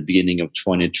 and then at the beginning of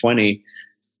 2020,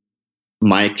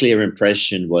 my clear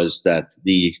impression was that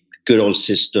the good old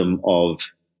system of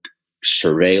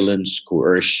surveillance,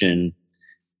 coercion,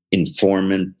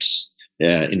 informants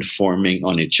informing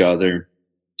on each other,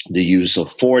 the use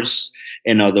of force,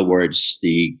 in other words,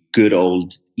 the good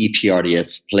old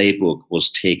EPRDF playbook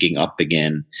was taking up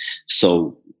again.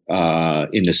 So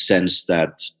in the sense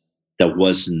that there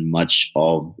wasn't much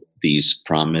of these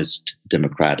promised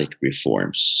democratic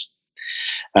reforms.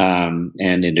 And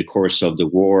in the course of the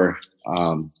war,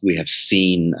 we have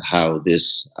seen how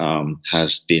this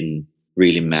has been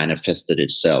really manifested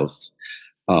itself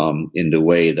in the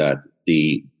way that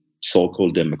the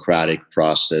so-called democratic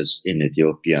process in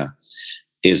Ethiopia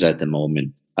is at the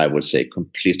moment, I would say,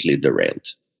 completely derailed.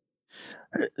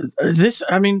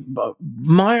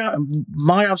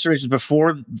 My observations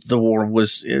before the war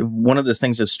was one of the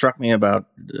things that struck me about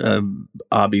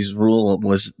Abiy's rule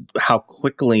was how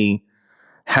quickly,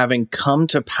 having come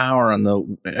to power on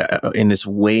in this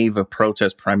wave of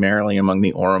protest, primarily among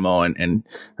the Oromo, and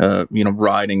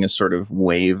riding a sort of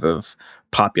wave of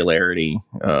popularity,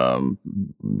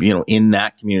 in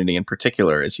that community in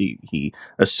particular, as he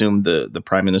assumed the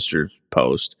prime minister's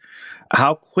post,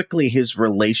 how quickly his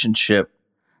relationship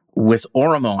with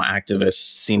Oromo activists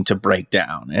seemed to break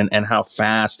down, and how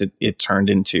fast it turned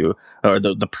into, or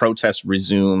the protests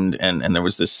resumed, and there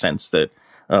was this sense that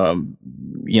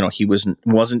he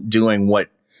wasn't doing what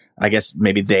I guess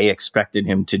maybe they expected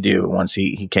him to do once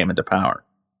he came into power.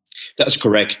 That's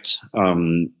correct.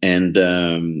 And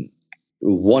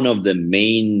one of the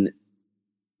main,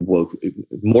 well,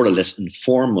 more or less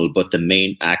informal, but the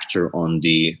main actor on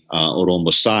the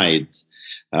Oromo side,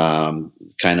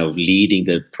 kind of leading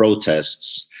the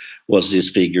protests, was this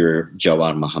figure,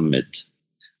 Jawar Mohammed.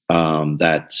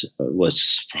 That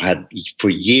had for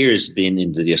years been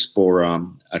in the diaspora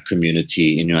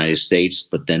community in the United States,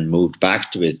 but then moved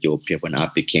back to Ethiopia when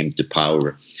Abiy came to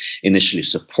power. Initially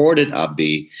supported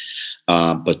Abiy,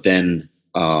 but then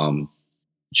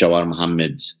Jawar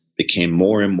Mohammed became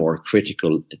more and more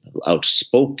critical,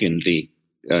 outspokenly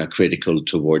critical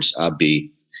towards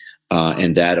Abiy.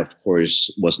 And that, of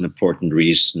course, was an important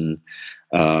reason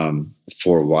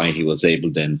for why he was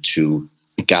able then to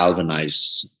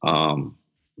galvanize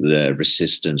the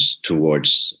resistance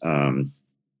towards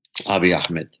Abiy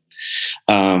Ahmed.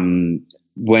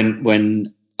 When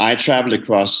I traveled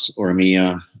across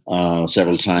Oromia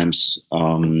several times,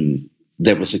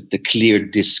 there was the clear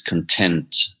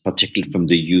discontent, particularly from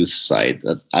the youth side,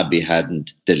 that Abiy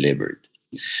hadn't delivered.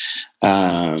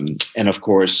 And of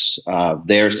course,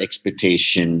 their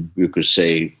expectation, you could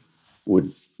say,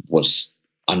 was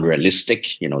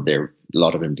unrealistic. There are a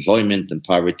lot of employment and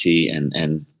poverty,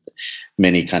 and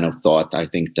many kind of thought, I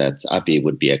think, that Abiy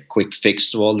would be a quick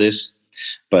fix to all this.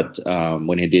 But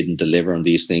when he didn't deliver on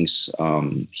these things,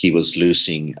 he was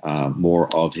losing more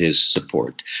of his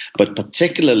support. But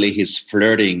particularly his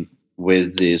flirting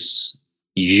with this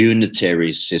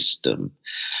unitary system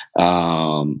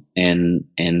and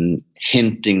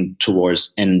hinting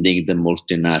towards ending the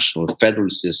multinational federal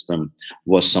system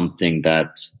was something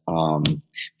that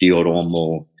the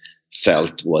Oromo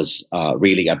felt was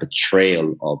really a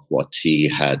betrayal of what he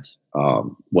had,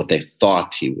 what they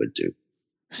thought he would do.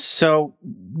 So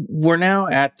we're now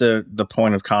at the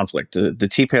point of conflict. The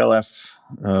TPLF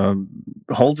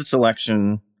holds its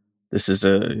election. This is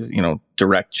a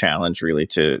direct challenge really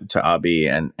to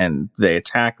Abiy, and they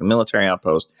attack the military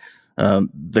outpost.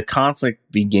 The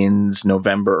conflict begins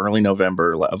early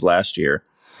November of last year,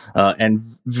 and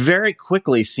very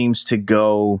quickly seems to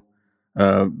go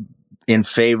in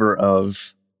favor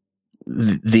of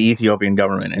the Ethiopian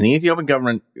government. And the Ethiopian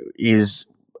government is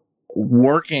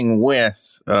working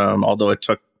with, although it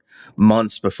took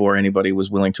months before anybody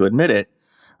was willing to admit it,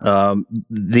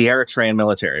 the Eritrean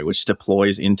military, which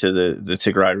deploys into the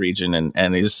Tigray region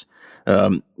and is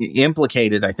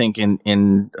implicated, I think,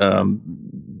 in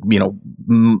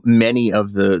many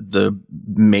of the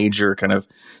major kind of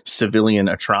civilian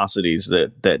atrocities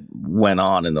that went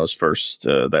on in those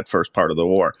that first part of the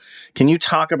war. Can you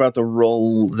talk about the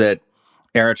role that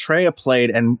Eritrea played,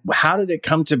 and how did it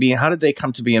come to be? How did they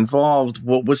come to be involved?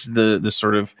 What was the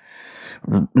sort of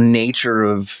nature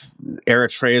of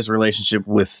Eritrea's relationship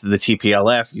with the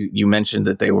TPLF? You mentioned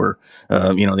that they were, the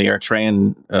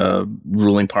Eritrean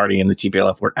ruling party and the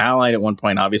TPLF were allied at one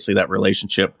point. Obviously, that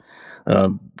relationship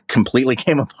completely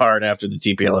came apart after the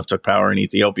TPLF took power in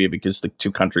Ethiopia because the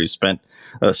two countries spent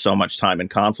so much time in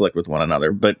conflict with one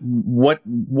another. But what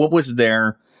was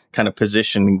their kind of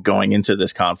position going into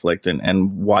this conflict,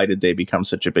 and why did they become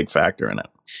such a big factor in it?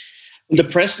 The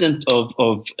president of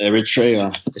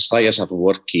Eritrea, Isaias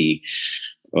Afwerki,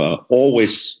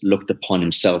 always looked upon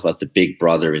himself as the big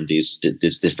brother in these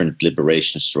different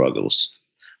liberation struggles.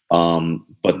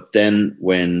 But then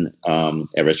when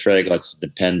Eritrea got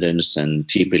independence and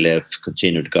TPLF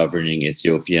continued governing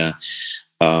Ethiopia,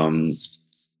 the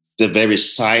very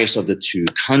size of the two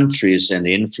countries and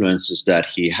the influences that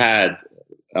he had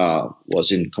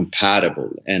was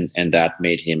incompatible, and that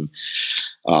made him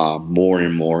more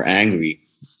and more angry,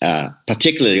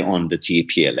 particularly on the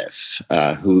TPLF,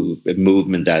 a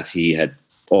movement that he had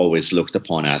always looked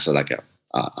upon as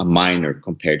a minor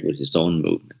compared with his own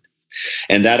movement.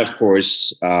 And that, of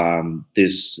course,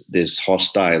 this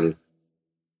hostile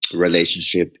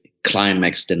relationship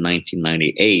climaxed in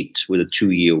 1998 with a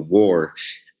 2-year war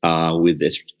with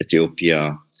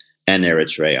Ethiopia and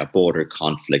Eritrea, a border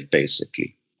conflict,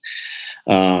 basically.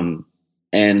 Some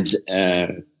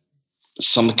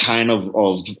kind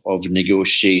of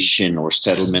negotiation or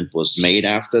settlement was made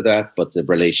after that, but the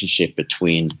relationship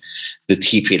between the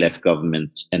TPLF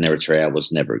government and Eritrea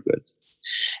was never good.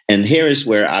 And here is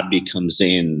where Abiy comes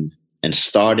in and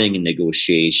starting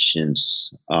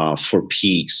negotiations for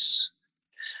peace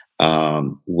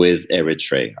with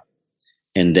Eritrea,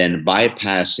 and then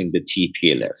bypassing the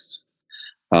TPLF.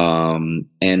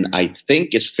 And I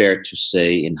think it's fair to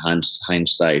say in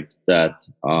hindsight that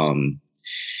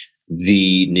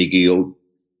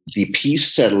the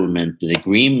peace settlement, the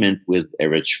agreement with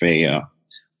Eritrea,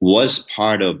 was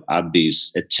part of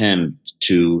Abiy's attempt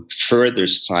to further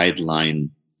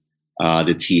sideline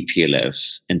the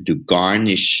TPLF and to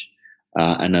garnish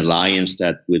an alliance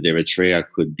that with Eritrea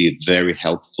could be very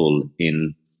helpful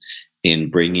in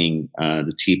bringing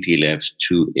the TPLF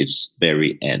to its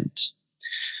very end.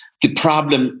 The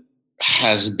problem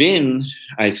has been,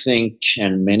 I think,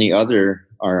 and many other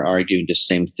are arguing the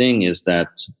same thing, is that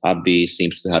Abiy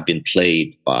seems to have been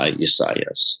played by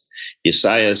Isaias.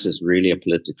 Isaias is really a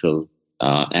political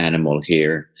animal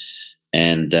here.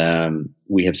 And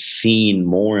we have seen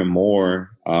more and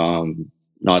more,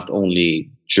 not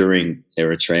only during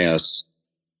Eritrea's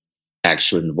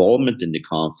actual involvement in the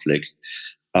conflict,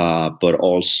 but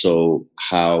also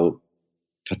how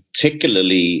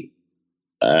particularly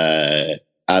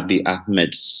Abiy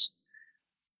Ahmed's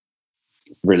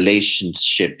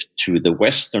relationship to the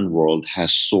Western world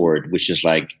has soared, which is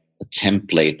like a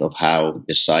template of how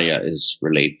Isaias is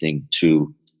relating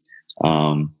to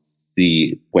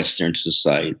the Western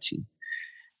society.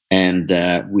 And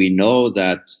we know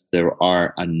that there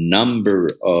are a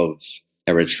number of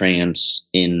Eritreans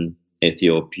in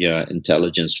Ethiopia,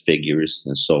 intelligence figures,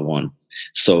 and so on.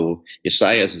 So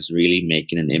Isaias is really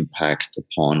making an impact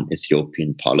upon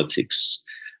Ethiopian politics,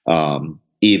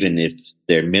 even if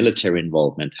their military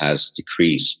involvement has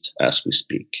decreased as we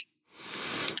speak.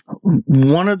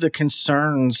 One of the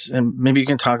concerns, and maybe you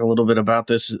can talk a little bit about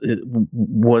this,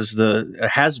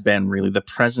 has been really the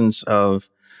presence of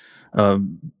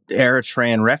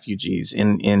Eritrean refugees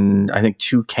in I think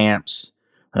 2 camps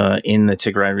in the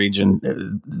Tigray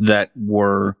region that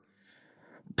were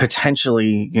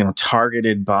potentially,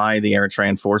 targeted by the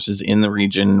Eritrean forces in the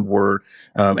region, were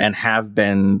and have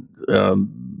been.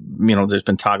 There's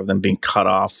been talk of them being cut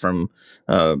off from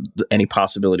any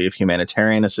possibility of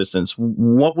humanitarian assistance.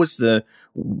 What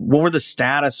were the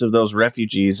status of those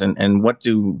refugees, and what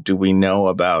do we know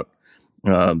about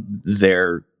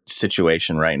their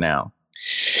situation right now?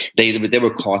 They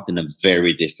were caught in a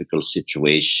very difficult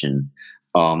situation.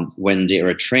 When the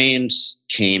Eritreans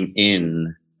came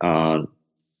in,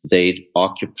 they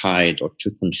occupied or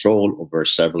took control over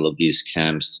several of these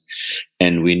camps.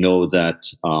 And we know that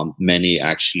many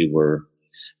actually were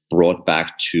brought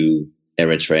back to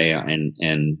Eritrea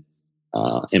and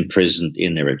imprisoned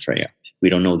in Eritrea. We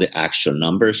don't know the actual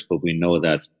numbers, but we know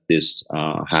that this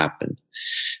happened.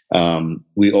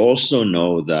 We also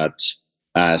know that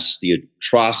as the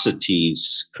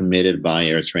atrocities committed by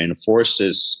Eritrean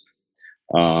forces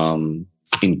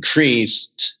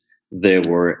increased, there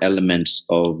were elements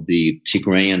of the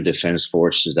Tigrayan defense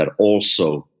forces that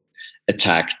also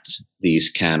attacked these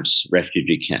camps,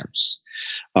 refugee camps.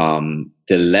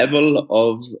 The level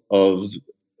of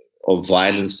of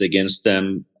violence against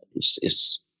them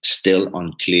is still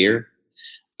unclear.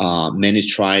 Many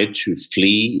tried to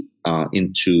flee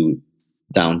into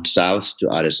down south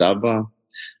to Addis Ababa.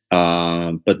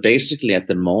 But basically, at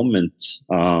the moment,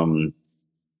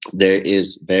 there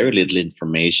is very little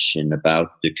information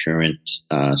about the current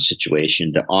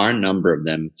situation. There are a number of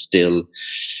them still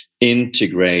in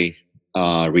Tigray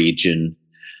region,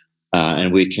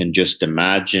 and we can just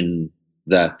imagine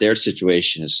that their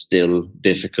situation is still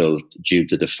difficult due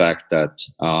to the fact that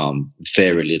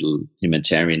very little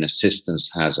humanitarian assistance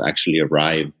has actually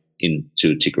arrived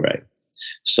into Tigray.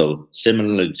 So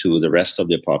similarly to the rest of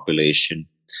the population,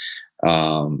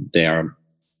 they are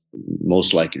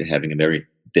most likely having a very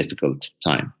difficult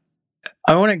time.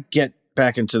 I want to get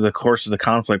back into the course of the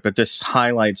conflict, but this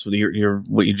highlights what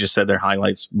you just said there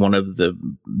highlights one of the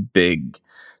big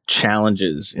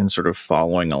challenges in sort of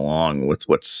following along with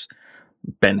what's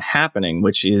been happening,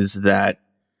 which is that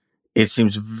it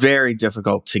seems very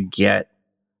difficult to get,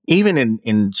 even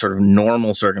in sort of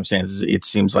normal circumstances, it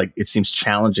seems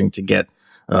challenging to get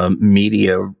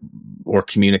media or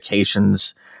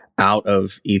communications out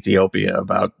of Ethiopia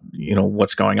about,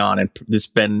 what's going on. And this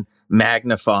has been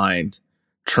magnified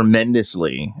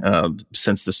tremendously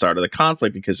since the start of the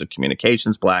conflict because of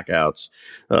communications blackouts,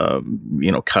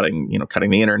 cutting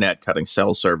the internet, cutting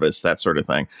cell service, that sort of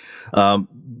thing.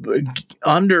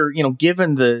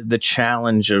 Given the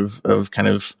challenge of kind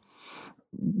of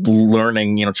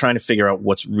learning, trying to figure out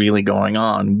what's really going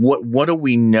on, what do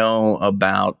we know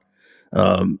about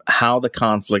how the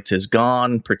conflict has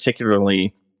gone,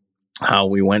 particularly how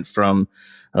we went from,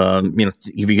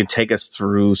 if you could take us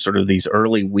through sort of these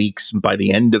early weeks. By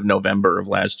the end of November of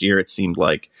last year, it seemed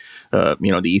like, the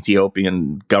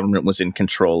Ethiopian government was in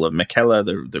control of Mekelle,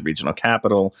 the regional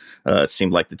capital. It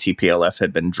seemed like the TPLF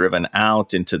had been driven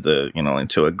out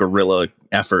into a guerrilla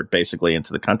effort, basically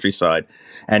into the countryside.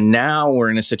 And now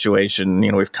we're in a situation,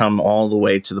 we've come all the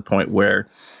way to the point where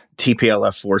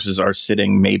TPLF forces are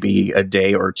sitting maybe a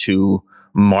day or two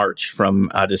march from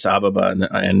Addis Ababa,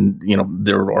 and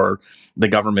the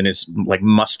government is like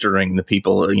mustering the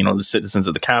people, the citizens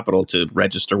of the capital to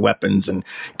register weapons and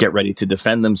get ready to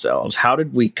defend themselves. How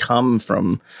did we come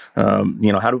from, how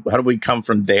do we come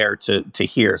from there to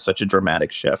here, such a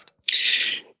dramatic shift?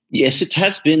 Yes, it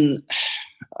has been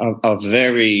a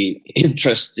very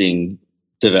interesting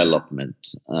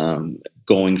development,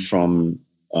 going from,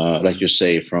 like you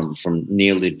say, from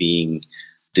nearly being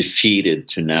defeated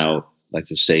to now, like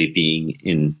you say, being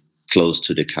in close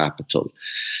to the capital.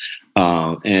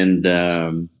 And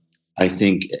I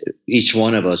think each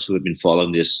one of us who have been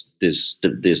following this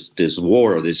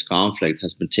war or this conflict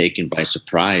has been taken by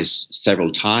surprise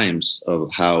several times of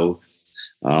how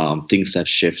things have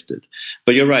shifted.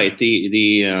 But you're right.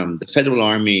 The Federal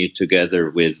Army, together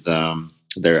with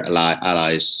their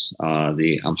allies,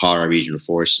 the Amhara regional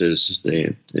forces,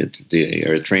 the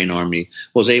Eritrean army,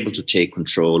 was able to take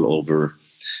control over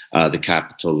the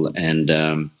capital, and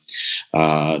the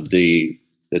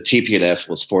TPLF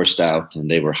was forced out,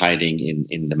 and they were hiding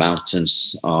in the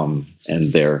mountains,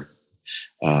 and their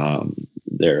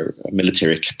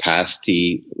military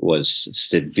capacity was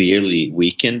severely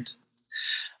weakened.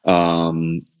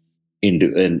 During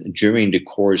the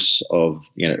course of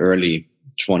early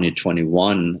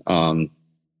 2021, the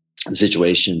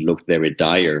situation looked very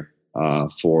dire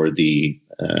for the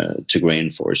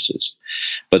Tigrayan forces.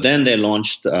 But then they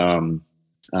launched an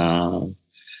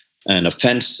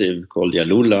offensive called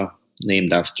Yalula,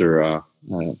 named after a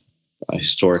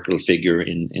historical figure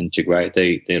in Tigray.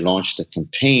 They launched a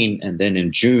campaign, and then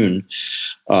in June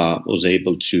was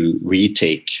able to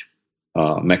retake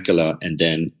Mekelle and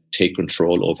then take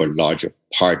control over larger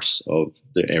parts of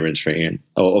the Eritrean,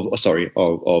 of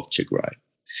Tigray.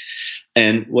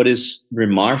 And what is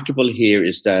remarkable here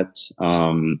is that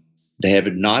they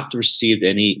have not received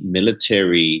any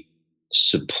military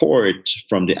support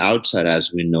from the outside,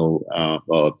 as we know,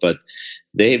 but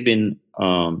they've been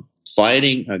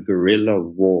fighting a guerrilla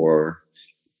war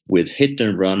with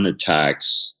hit-and-run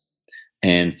attacks,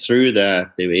 and through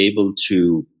that they were able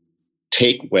to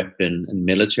take weapon and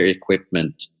military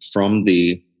equipment from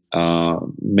the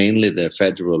mainly the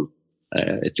federal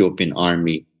Ethiopian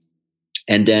army,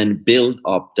 and then build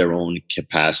up their own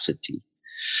capacity.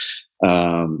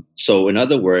 So, in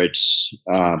other words,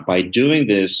 by doing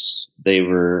this, they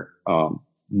more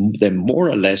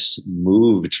or less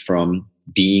moved from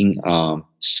being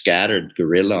scattered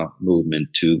guerrilla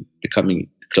movement to becoming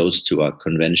close to a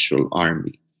conventional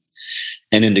army.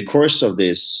 And in the course of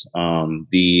this,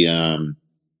 the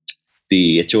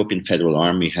Ethiopian Federal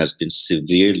Army has been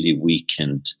severely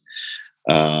weakened,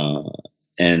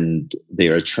 and the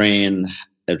Eritrean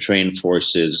Eritrean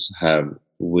forces have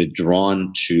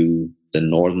withdrawn to the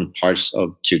northern parts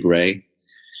of Tigray.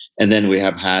 And then we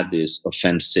have had this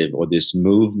offensive or this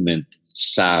movement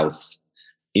south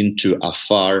into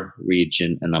Afar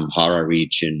region and Amhara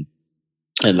region.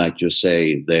 And like you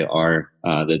say, they are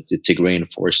the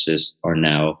Tigrayan forces are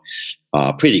now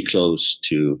pretty close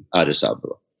to Addis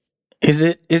Ababa. Is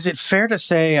it fair to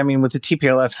say, I mean, with the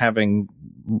TPLF having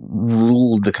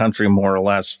ruled the country more or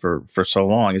less for so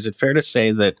long, is it fair to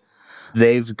say that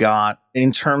they've got,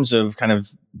 in terms of kind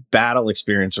of battle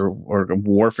experience or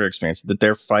warfare experience, that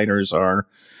their fighters are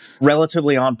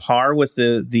relatively on par with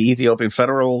the Ethiopian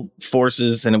federal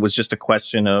forces, and it was just a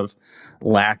question of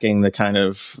lacking the kind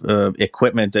of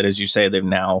equipment that, as you say, they've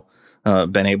now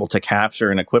been able to capture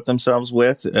and equip themselves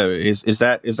with? Is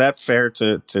that fair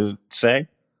to say?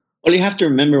 Well, you have to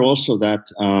remember also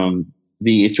that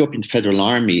the Ethiopian Federal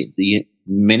Army,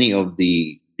 many of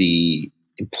the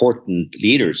important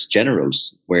leaders,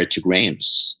 generals, were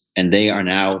Tigrayans, and they are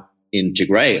now in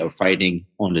Tigray or fighting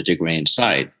on the Tigrayan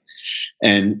side.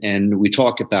 And we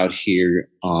talk about here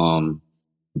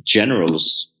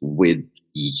generals with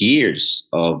years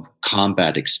of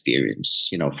combat experience,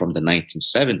 from the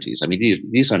 1970s. I mean,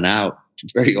 these are now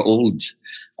very old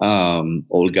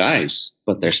guys,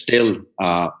 but they're still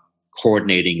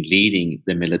coordinating, leading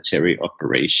the military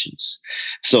operations.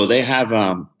 So they have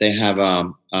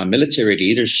military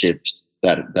leadership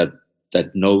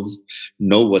that know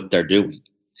what they're doing.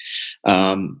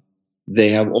 They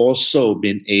have also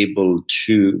been able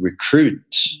to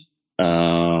recruit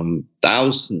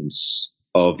thousands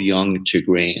of young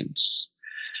Tigrayans,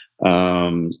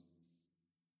 and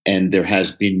there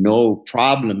has been no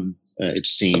problem, it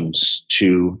seems,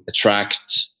 to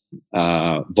attract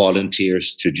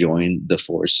volunteers to join the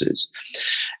forces.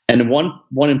 And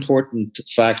one important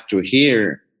factor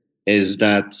here is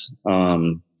that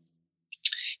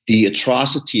the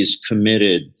atrocities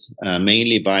committed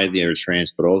mainly by the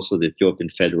Eritreans, but also the Ethiopian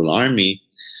Federal Army,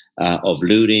 of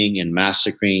looting and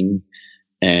massacring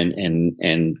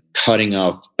and cutting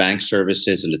off bank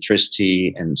services,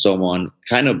 electricity, and so on,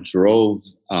 kind of drove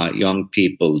young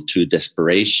people to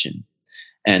desperation.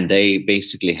 And they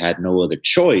basically had no other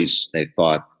choice, they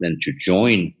thought, than to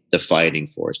join the fighting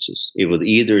forces. It was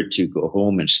either to go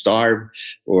home and starve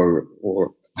or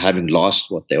having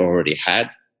lost what they already had.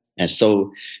 And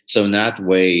so in that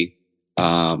way,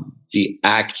 the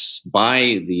acts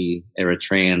by the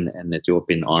Eritrean and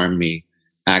Ethiopian army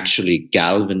actually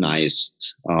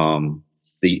galvanized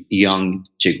the young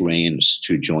Tigrayans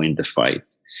to join the fight.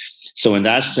 So in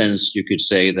that sense, you could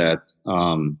say that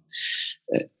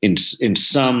in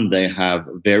some, they have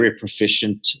very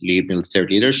proficient military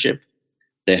leadership.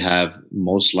 They have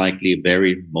most likely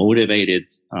very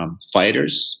motivated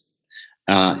fighters.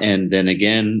 And then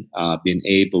again, been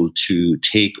able to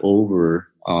take over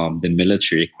the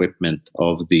military equipment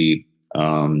of the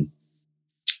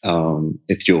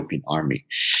Ethiopian army.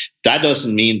 That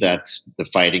doesn't mean that the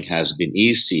fighting has been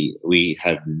easy. We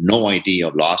have no idea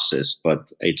of losses,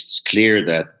 but it's clear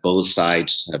that both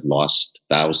sides have lost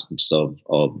thousands of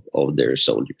their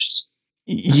soldiers.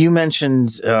 You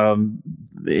mentioned a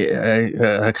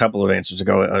couple of answers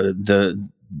ago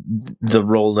the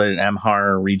role that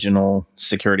Amhara regional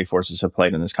security forces have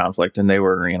played in this conflict, and they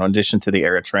were, in addition to the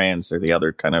Eritreans, they're the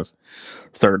other kind of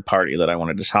third party that I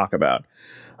wanted to talk about.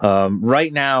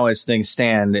 Right now, as things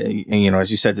stand,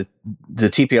 as you said, the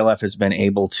TPLF has been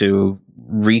able to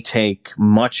retake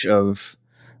much of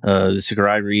the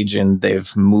Tigray region.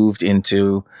 They've moved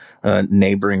into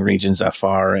neighboring regions,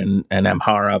 Afar and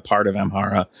Amhara, part of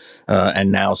Amhara, and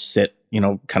now sit,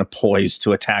 kind of poised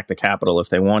to attack the capital if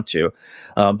they want to.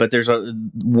 But there's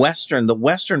the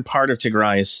western part of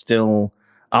Tigray is still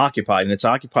occupied, and it's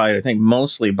occupied, I think,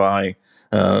 mostly by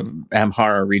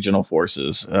Amhara regional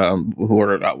forces, who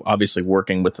are obviously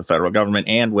working with the federal government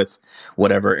and with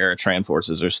whatever Eritrean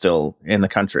forces are still in the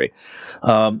country.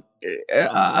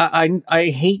 I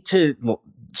hate to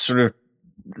sort of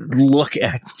look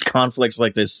at conflicts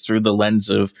like this through the lens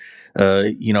of,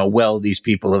 these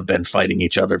people have been fighting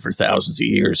each other for thousands of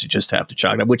years. You just have to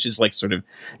chalk it up, which is like sort of,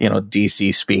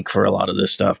 DC speak for a lot of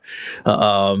this stuff.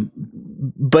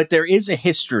 But there is a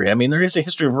history. I mean, there is a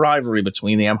history of rivalry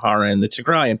between the Amhara and the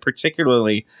Tigray, and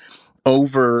particularly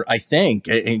over, I think,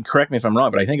 and correct me if I'm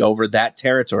wrong, but I think over that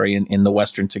territory in the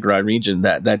Western Tigray region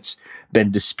that's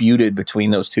been disputed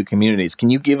between those two communities. Can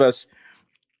you give us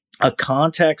a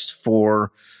context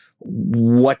for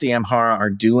what the Amhara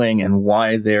are doing and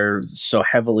why they're so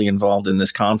heavily involved in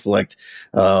this conflict,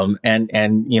 and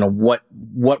what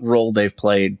role they've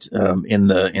played in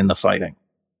the fighting?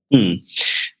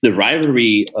 the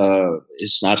rivalry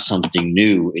is not something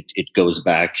new. It goes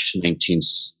back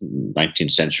 19th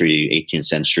century, 18th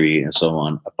century, and so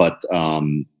on. But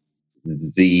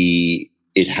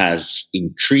it has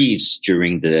increased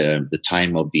during the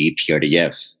time of the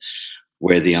EPRDF,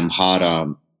 where the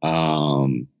Amhara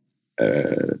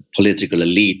political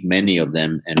elite, many of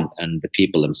them, and the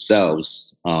people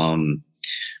themselves,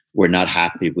 were not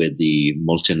happy with the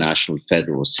multinational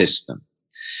federal system.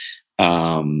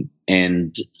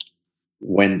 And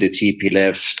when the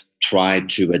TPLF tried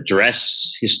to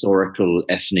address historical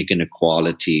ethnic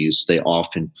inequalities, they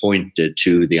often pointed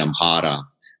to the Amhara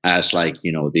as, like,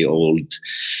 the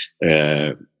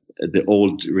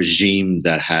old regime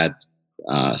that had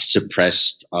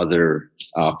suppressed other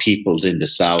peoples in the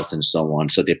south and so on.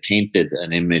 So they painted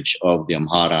an image of the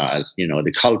Amhara as,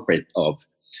 the culprit of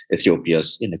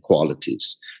Ethiopia's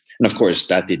inequalities. And of course,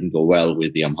 that didn't go well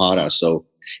with the Amhara. So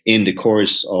in the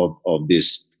course of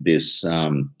this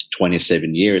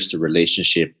 27 years, the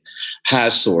relationship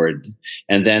has soared.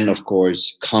 And then, of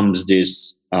course, comes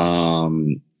this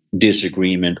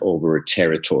disagreement over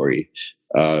territory.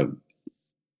 When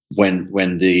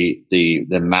the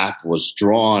map was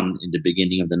drawn in the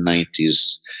beginning of the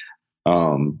 90s,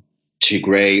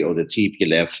 Tigray, or the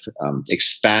TPLF,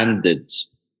 expanded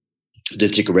the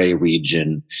Tigray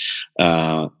region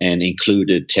and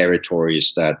included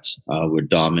territories that were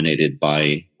dominated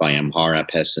by Amhara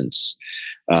peasants.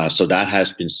 So that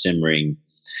has been simmering.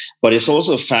 But it's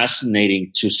also fascinating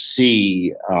to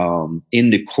see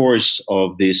in the course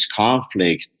of this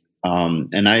conflict,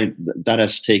 that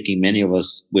has taken many of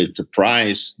us with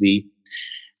surprise, the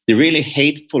really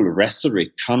hateful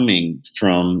rhetoric coming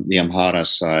from the Amhara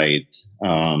side,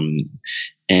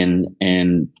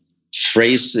 and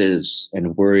phrases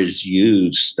and words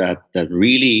used that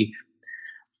really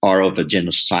are of a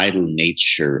genocidal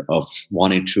nature, of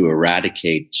wanting to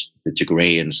eradicate the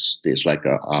Tigrayans. There's like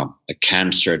a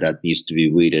cancer that needs to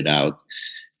be weeded out,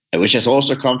 which has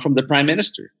also come from the prime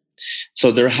minister.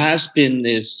 So there has been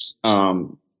this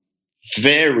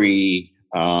very,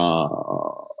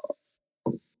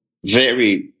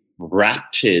 very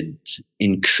rapid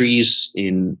increase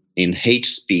in hate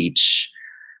speech,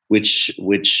 which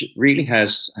really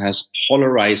has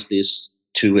polarized this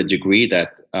to a degree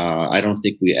that I don't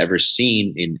think we ever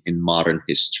seen in modern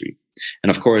history.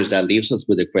 And of course, that leaves us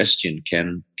with a question: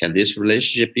 Can this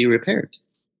relationship be repaired?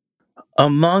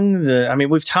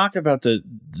 We've talked about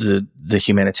the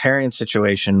humanitarian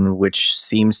situation, which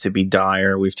seems to be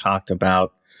dire. We've talked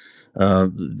about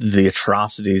the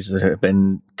atrocities that have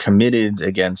been committed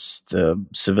against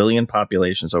civilian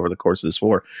populations over the course of this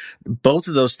war. Both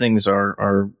of those things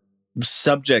are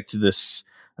subject to this,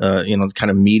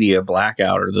 kind of media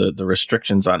blackout, or the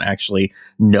restrictions on actually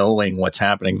knowing what's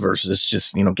happening versus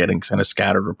just, getting kind of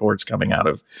scattered reports coming out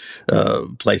of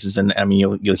places. And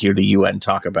you'll hear the UN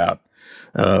talk about,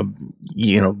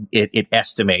 it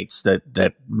estimates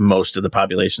that most of the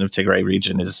population of Tigray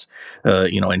region is,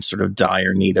 in sort of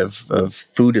dire need of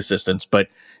food assistance. But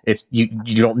it's you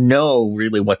don't know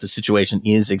really what the situation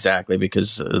is exactly,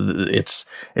 because it's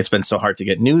been so hard to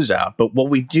get news out. But what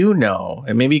we do know,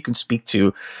 and maybe you can speak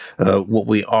to what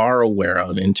we are aware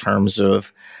of in terms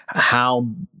of how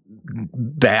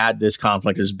bad this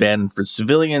conflict has been for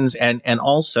civilians, and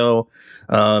also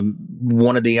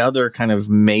one of the other kind of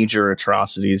major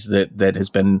atrocities that has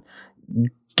been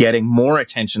getting more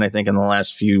attention, I think, in the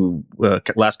last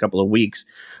couple of weeks,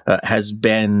 has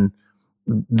been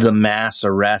the mass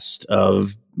arrest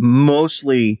of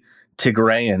mostly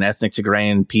ethnic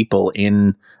Tigrayan people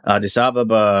in Addis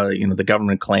Ababa. The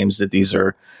government claims that these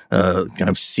are kind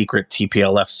of secret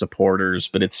TPLF supporters,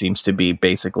 but it seems to be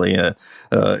basically a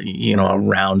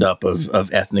roundup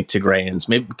of ethnic Tigrayans.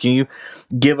 Maybe can you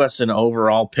give us an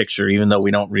overall picture, even though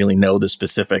we don't really know the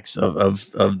specifics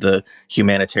of the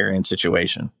humanitarian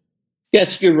situation?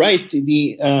 Yes, you're right.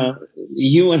 The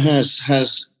UN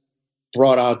has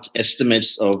brought out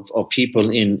estimates of people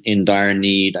in dire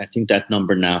need. I think that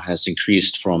number now has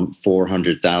increased from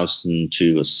 400,000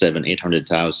 to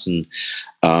 700,000-800,000.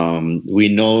 We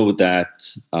know that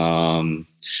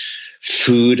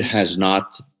food has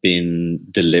not been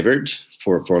delivered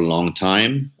for a long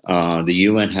time. The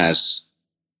UN has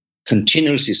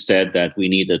continuously said that we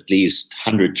need at least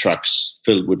 100 trucks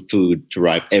filled with food to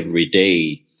arrive every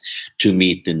day to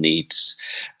meet the needs.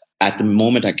 At the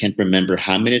moment, I can't remember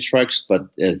how many trucks, but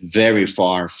very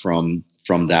far from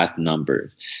that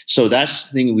number. So that's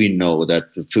the thing we know,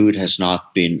 that the food has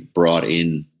not been brought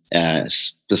in. The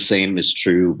same is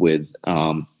true with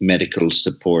medical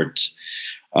support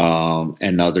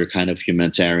and other kind of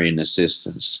humanitarian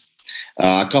assistance.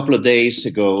 A couple of days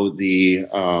ago, the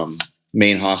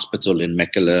main hospital in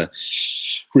Mekelle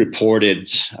reported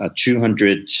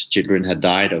 200 children had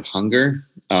died of hunger.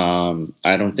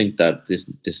 I don't think that this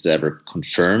is ever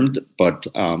confirmed, but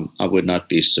I would not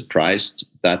be surprised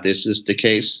that this is the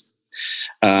case.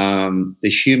 The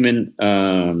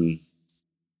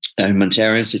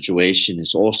humanitarian situation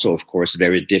is also, of course,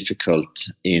 very difficult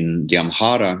in the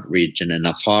Amhara region and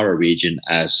Afar region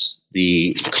as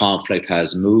the conflict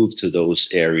has moved to those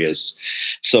areas.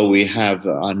 So we have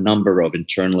a number of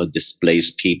internally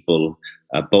displaced people,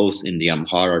 both in the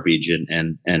Amhara region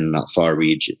and Afar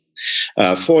region.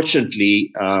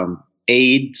 Fortunately,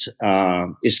 aid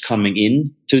is coming in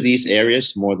to these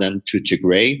areas more than to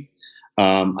Tigray.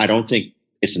 I don't think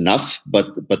it's enough,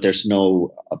 but there's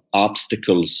no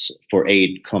obstacles for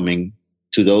aid coming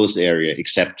to those areas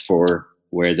except for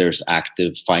where there's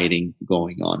active fighting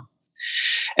going on.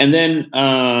 And then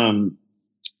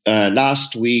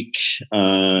last week,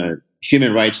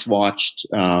 Human Rights Watch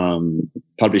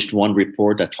published one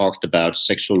report that talked about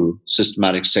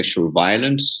systematic sexual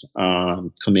violence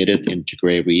committed in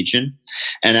Tigray region,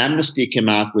 and Amnesty came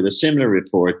out with a similar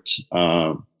report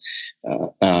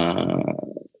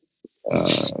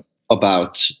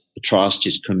about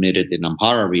atrocities committed in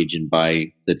Amhara region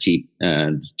by the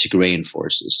Tigrayan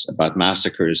forces, about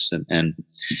massacres and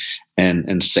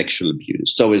sexual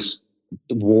abuse. So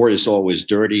war is always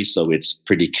dirty, so it's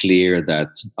pretty clear that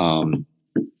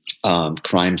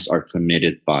crimes are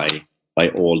committed by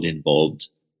all involved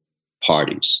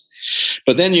parties.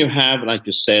 But then you have, like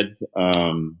you said,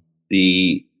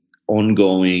 the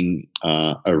ongoing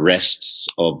arrests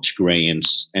of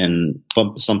Tigrayans, and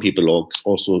some people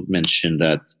also mentioned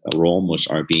that Oromos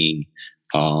are being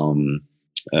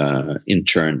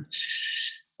interned.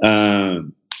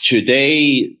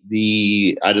 Today,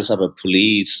 the Addis Ababa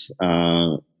police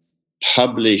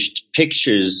published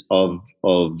pictures of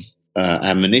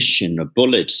ammunition, of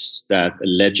bullets that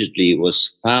allegedly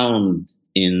was found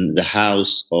in the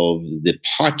house of the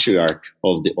patriarch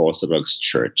of the Orthodox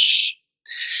Church,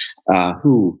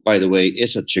 who, by the way,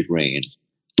 is a Tigrayan.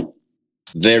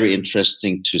 Very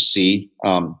interesting to see.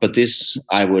 But this,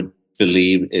 I would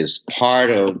believe, is part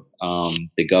of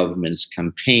the government's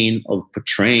campaign of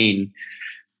portraying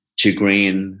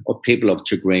Tigrayan or people of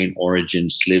Tigrayan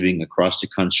origins living across the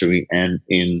country and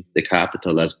in the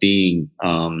capital as being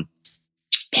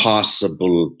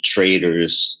possible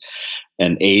traitors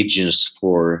and agents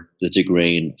for the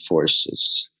Tigrayan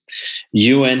forces.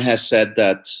 UN has said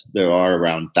that there are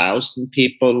around 1,000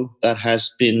 people that has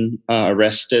been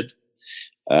arrested.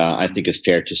 I think it's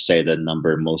fair to say that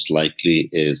number most likely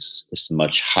is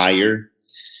much higher.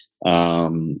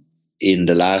 In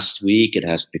the last week, it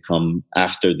has become,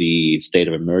 after the state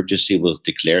of emergency was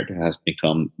declared, it has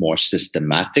become more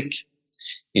systematic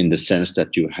in the sense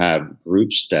that you have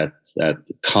groups that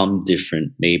come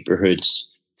different neighborhoods.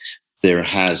 There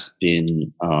has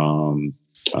been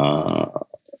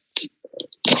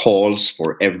calls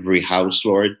for every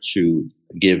household to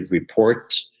give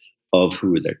report of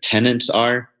who their tenants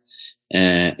are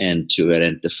and to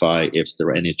identify if there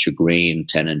are any Tigrayan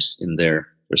tenants in their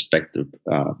respective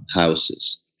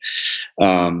houses.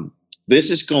 This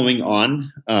is going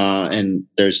on, and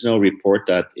there's no report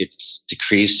that it's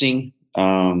decreasing.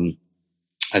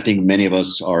 I think many of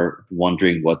us are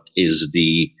wondering what is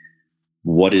the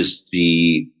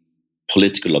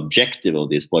political objective of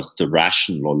this? What's the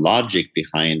rational logic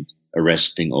behind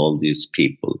arresting all these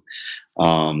people?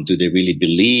 Do they really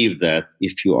believe that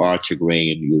if you are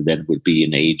Tigrayan, you then would be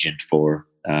an agent for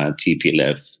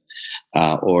TPLF?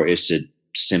 Or is it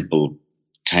simple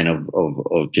kind of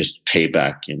just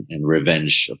payback and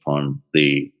revenge upon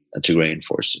the Tigrayan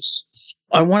forces?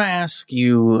 I want to ask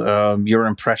you your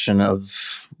impression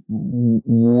of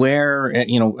where,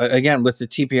 again, with the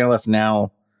TPLF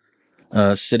now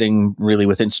sitting really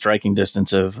within striking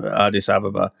distance of Addis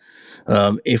Ababa.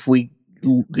 If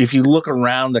you look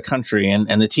around the country and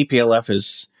the TPLF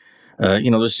is,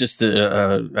 there's just,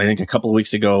 I think a couple of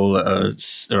weeks ago,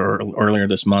 or earlier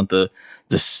this month, the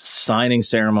signing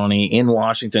ceremony in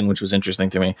Washington, which was interesting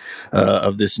to me,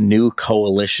 of this new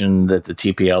coalition that the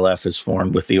TPLF has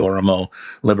formed with the Oromo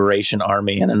Liberation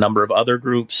Army and a number of other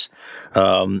groups,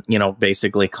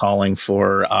 basically calling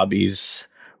for Abiy's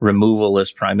removal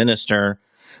as prime minister.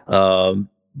 On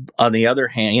the other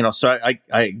hand, so I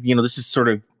this is sort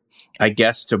of, I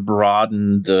guess, to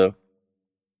broaden the,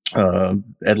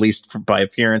 at least for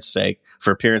appearance sake,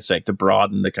 to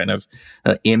broaden the kind of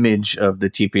image of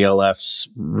the TPLF's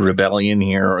rebellion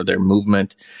here, or their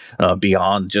movement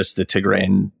beyond just the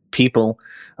Tigrayan people.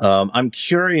 I'm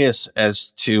curious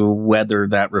as to whether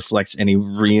that reflects any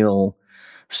real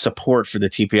support for the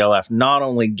TPLF, not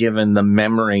only given the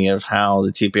memory of how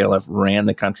the TPLF ran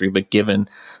the country, but given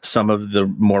some of the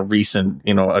more recent,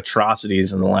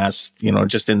 atrocities in the last,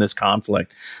 just in this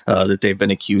conflict that they've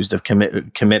been accused of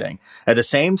committing. At the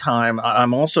same time,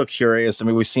 I'm also curious. I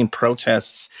mean, we've seen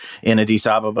protests in Addis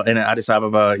Ababa,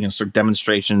 sort of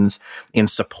demonstrations in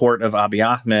support of Abiy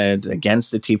Ahmed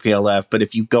against the TPLF. But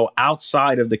if you go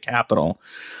outside of the capital,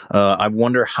 I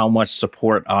wonder how much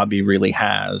support Abiy really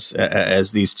has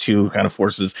as these two kind of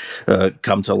forces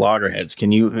come to loggerheads. Can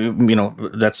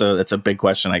that's a big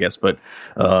question, I guess. But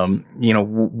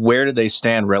where do they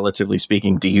stand relatively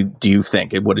speaking? Do you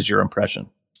think? What is your impression?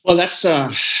 Well, that's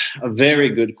a very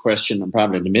good question, and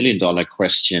probably the $1 million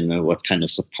question. What kind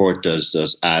of support does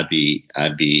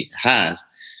Abiy have?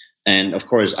 And of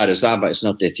course, Addis Ababa is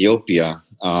not Ethiopia.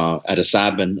 Addis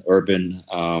Ababan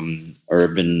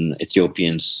urban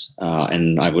Ethiopians,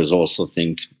 and I would also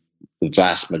think the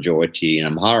vast majority in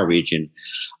Amhara region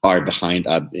are behind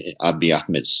Abiy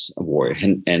Ahmed's war,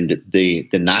 and the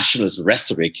nationalist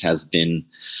rhetoric has been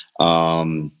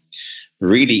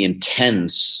really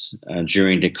intense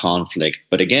during the conflict.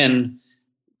 But again,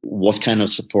 what kind of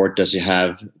support does he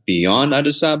have beyond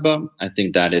Addis Ababa? I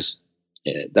think that's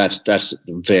a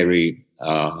very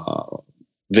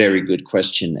very good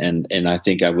question, and I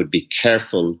think I would be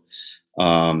careful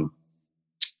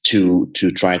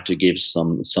to try to give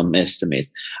some estimate.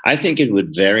 I think it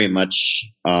would very much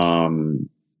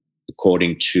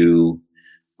according to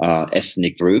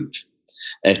ethnic groups.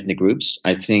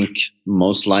 I think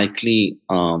most likely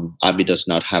Abiy does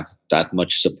not have that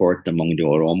much support among the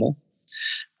Oromo.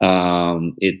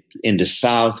 In the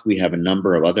south, we have a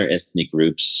number of other ethnic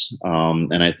groups,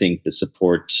 and I think the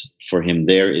support for him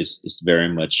there is very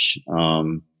much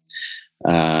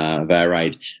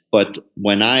varied. But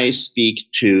when I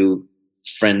speak to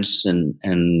friends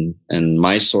and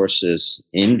my sources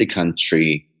in the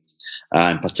country,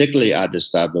 and particularly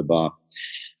Addis Ababa,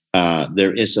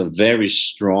 there is a very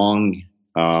strong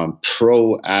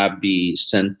pro-Abiy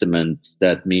sentiment.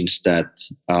 That means that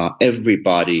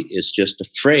everybody is just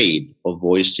afraid of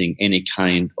voicing any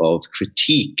kind of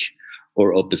critique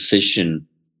or opposition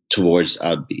towards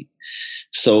Abiy.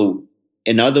 So,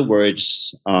 in other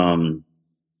words,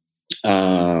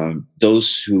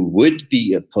 those who would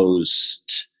be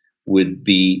opposed would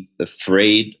be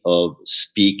afraid of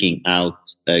speaking out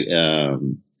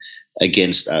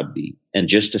against Abiy. And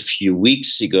just a few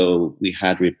weeks ago, we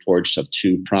had reports of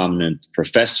two prominent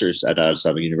professors at Addis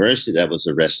Ababa University that was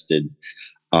arrested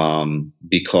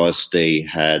because they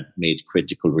had made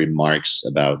critical remarks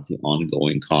about the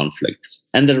ongoing conflict.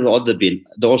 And there have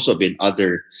also been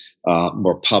other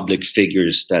more public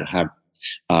figures that have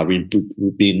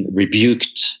been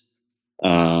rebuked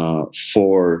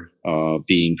for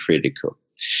being critical.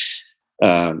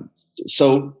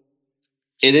 So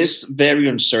it is very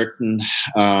uncertain,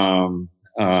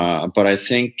 but I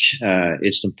think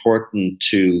it's important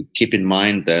to keep in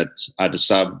mind that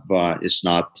Addis Ababa is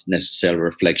not necessarily a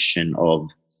reflection of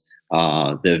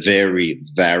the very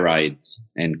varied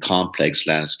and complex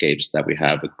landscapes that we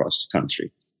have across the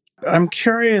country. I'm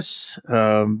curious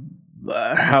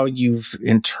how you've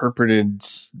interpreted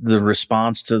the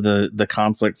response to the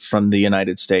conflict from the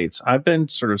United States. I've been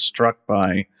sort of struck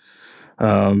by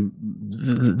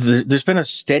there's been a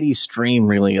steady stream,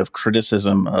 really, of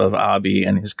criticism of Abiy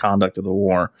and his conduct of the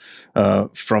war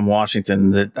from Washington.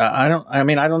 That I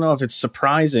don't know if it's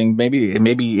surprising. Maybe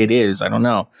it is. I don't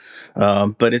know.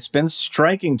 But it's been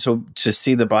striking to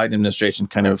see the Biden administration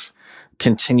kind of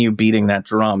continue beating that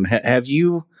drum. Have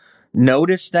you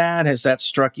noticed that? Has that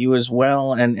struck you as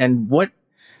well? And what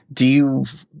do you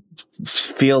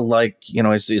feel like,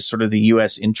 is sort of the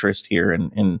U.S. interest here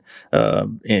in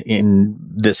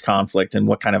this conflict, and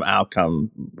what kind of outcome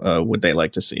would they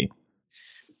like to see?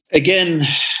 Again,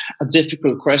 a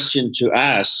difficult question to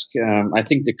ask. I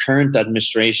think the current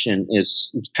administration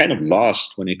is kind of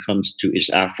lost when it comes to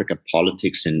East Africa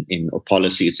politics and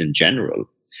policies in general.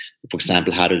 For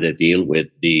example, how do they deal with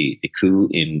the coup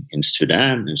in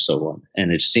Sudan and so on?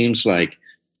 And it seems like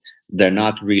they're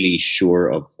not really sure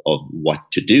of what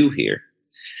to do here.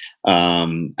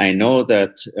 I know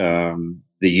that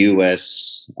the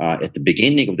U.S. At the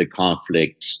beginning of the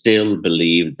conflict still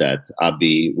believed that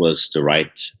Abiy was the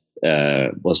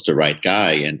right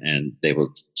guy, and they were,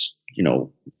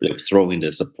 throwing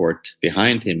the support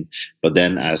behind him. But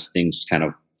then, as things kind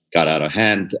of got out of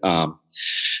hand,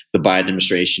 the Biden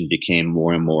administration became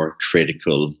more and more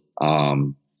critical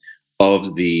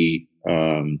of the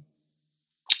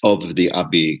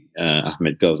Abiy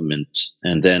Ahmed government,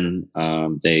 and then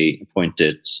they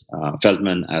appointed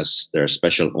Feldman as their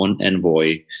special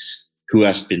envoy, who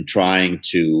has been trying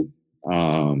to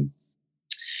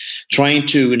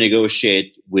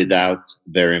negotiate without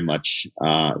very much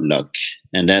luck.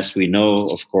 And as we know,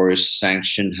 of course,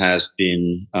 sanction has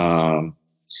been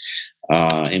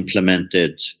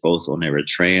implemented both on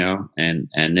Eritrea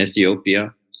and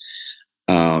Ethiopia.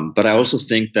 But I also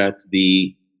think that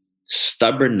the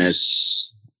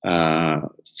stubbornness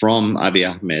from Abiy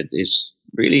Ahmed is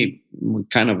really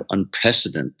kind of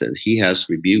unprecedented. He has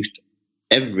rebuked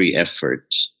every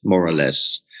effort, more or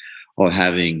less, of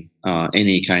having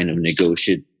any kind of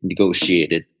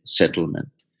negotiated settlement.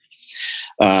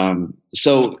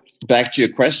 So back to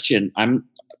your question, I'm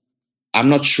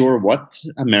not sure what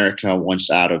America wants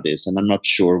out of this, and I'm not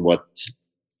sure what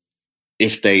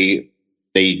if they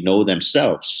know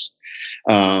themselves.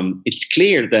 It's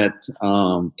clear that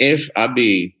if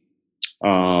Abiy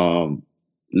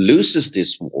loses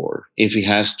this war, if he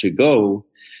has to go,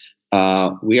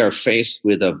 we are faced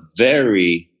with a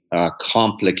very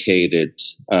complicated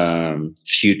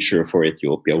future for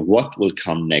Ethiopia. What will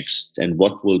come next, and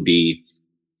what will be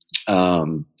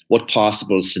what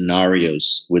possible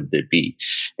scenarios would there be?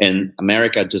 And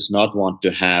America does not want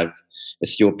to have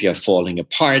Ethiopia falling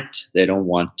apart. They don't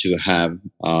want to have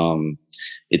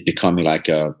it becoming like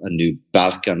a new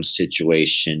Balkan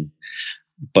situation,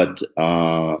 but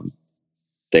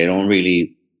they don't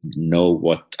really know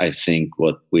what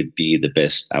would be the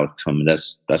best outcome.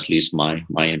 That's at least my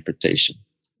interpretation.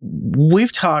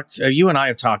 We've talked, you and I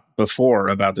have talked before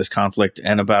about this conflict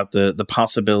and about the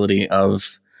possibility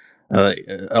of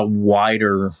a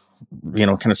wider, kind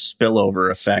of spillover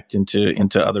effect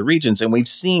into other regions. And we've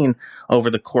seen over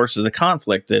the course of the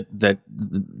conflict that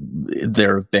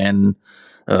there have been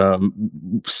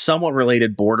somewhat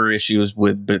related border issues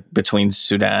between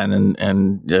Sudan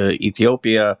and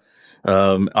Ethiopia.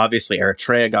 Obviously,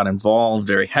 Eritrea got involved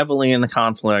very heavily in the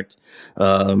conflict.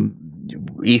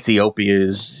 Ethiopia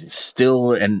is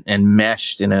still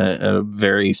enmeshed in a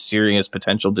very serious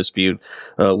potential dispute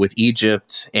with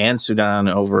Egypt and Sudan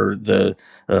over the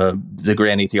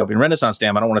Grand Ethiopian Renaissance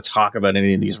Dam. I don't want to talk about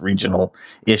any of these regional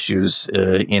issues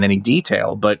in any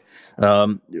detail, but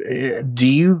do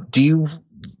you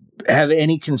have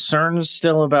any concerns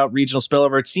still about regional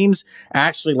spillover? It seems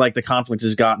actually like the conflict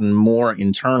has gotten more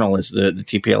internal as the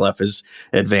TPLF has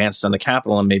advanced on the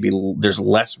capital, and maybe there's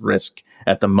less risk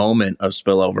at the moment of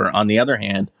spillover. On the other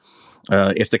hand,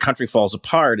 if the country falls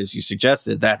apart, as you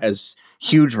suggested, that has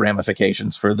huge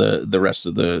ramifications for the rest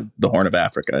of the Horn of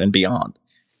Africa and beyond.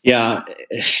 Yeah,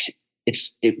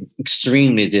 it's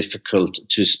extremely difficult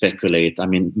to speculate. I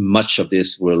mean, much of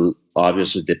this will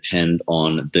obviously depend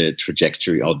on the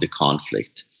trajectory of the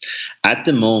conflict. At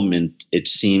the moment, it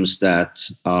seems that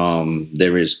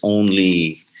there is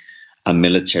only a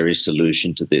military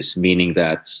solution to this, meaning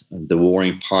that the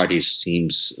warring parties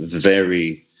seems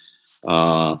very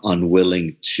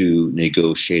unwilling to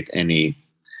negotiate any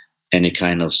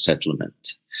kind of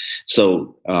settlement.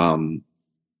 So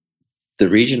the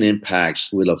region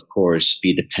impacts will, of course,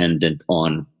 be dependent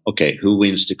on, okay, who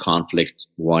wins the conflict,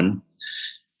 one,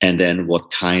 and then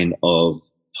what kind of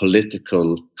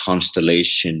political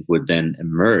constellation would then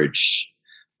emerge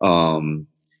in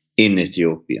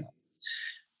Ethiopia.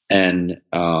 And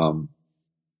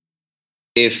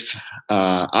if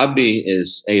Abiy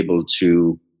is able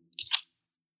to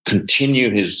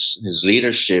continue his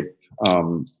leadership,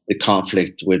 the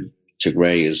conflict with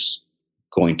Tigray is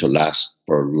going to last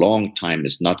for a long time.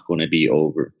 It's not going to be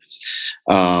over.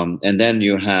 And then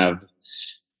you have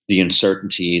the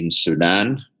uncertainty in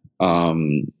Sudan.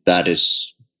 That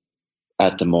is,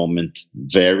 at the moment,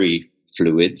 very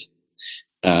fluid.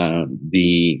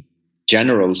 The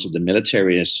generals of the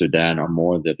military in Sudan are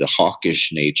more the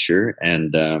hawkish nature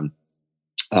and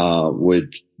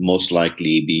would most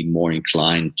likely be more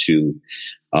inclined to,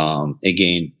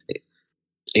 again,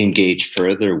 engage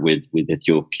further with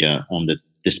Ethiopia on the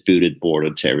disputed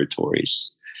border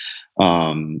territories.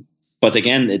 But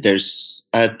again, there's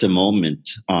at the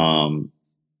moment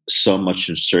so much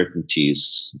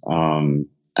uncertainties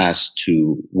as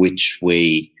to which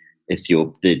way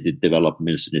the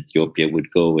developments in Ethiopia would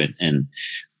go, and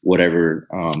whatever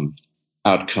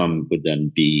outcome would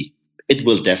then be, it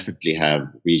will definitely have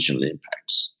regional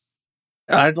impacts.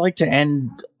 I'd like to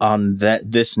end on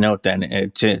this note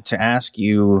then, to ask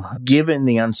you, given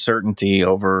the uncertainty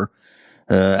over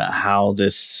how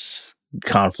this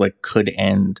conflict could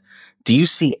end, do you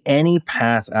see any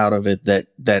path out of it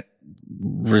that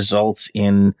results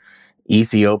in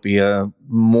Ethiopia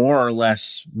more or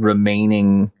less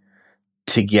remaining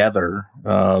together.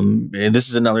 And this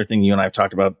is another thing you and I have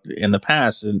talked about in the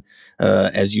past. And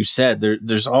as you said,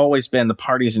 there's always been the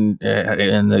parties and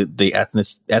the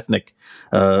ethnic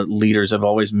leaders have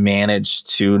always managed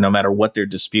to, no matter what their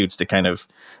disputes, to kind of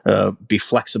be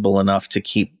flexible enough to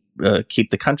keep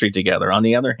the country together. On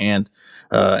the other hand,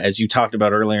 as you talked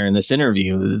about earlier in this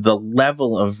interview, the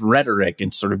level of rhetoric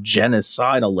and sort of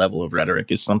genocidal level of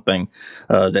rhetoric is something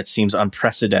that seems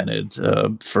unprecedented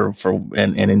for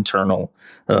an internal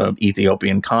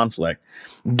Ethiopian conflict.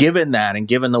 Given that, and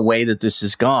given the way that this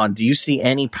has gone, do you see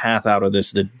any path out of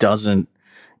this that doesn't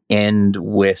end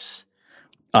with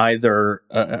either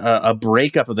a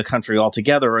breakup of the country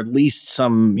altogether, or at least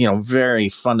some, very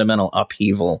fundamental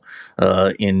upheaval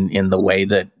in the way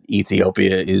that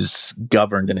Ethiopia is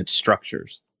governed and its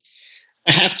structures?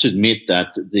 I have to admit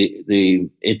that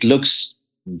it looks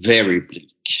very bleak.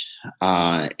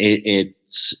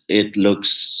 It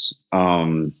looks.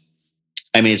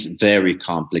 It's very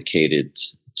complicated,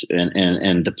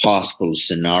 and the possible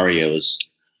scenarios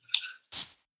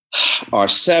are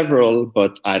several,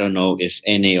 but I don't know if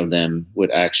any of them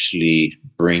would actually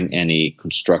bring any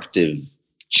constructive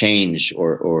change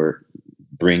or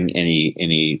bring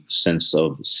any sense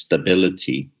of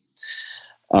stability.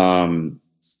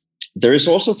 There is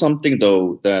also something,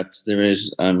 though, that there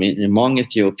is, among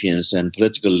Ethiopians and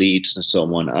political elites and so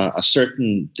on, a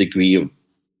certain degree of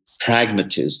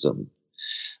pragmatism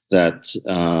that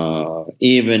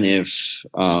even if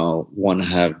one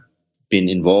have been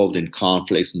involved in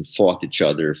conflicts and fought each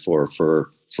other for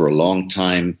a long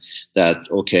time, that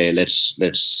okay, let's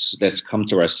come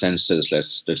to our senses,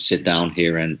 let's sit down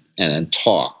here and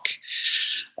talk.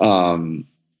 And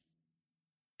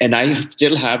I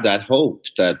still have that hope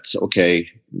that okay,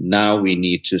 now we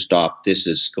need to stop. This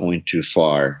is going too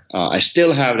far. I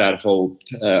still have that hope,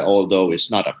 although it's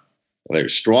not a very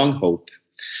strong hope.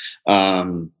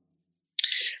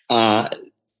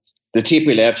 The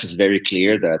TPLF is very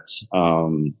clear that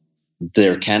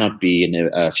there cannot be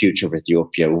a future of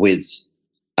Ethiopia with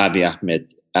Abiy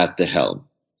Ahmed at the helm.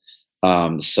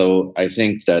 So I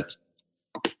think that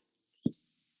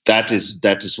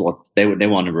is what they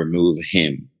want to remove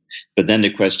him. But then the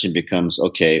question becomes,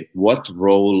 okay, what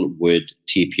role would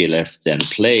TPLF then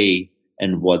play,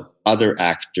 and what other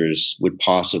actors would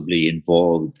possibly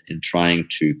involved in trying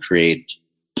to create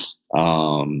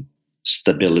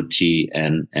stability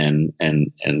and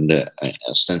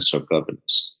a sense of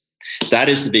governance? That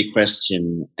is the big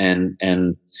question,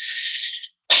 and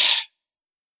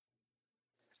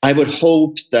I would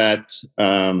hope that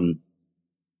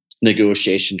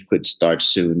negotiation could start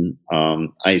soon.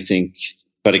 I think,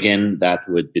 but again, that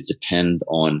would depend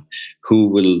on who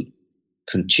will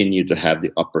continue to have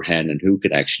the upper hand and who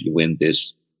could actually win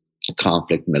this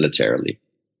conflict militarily.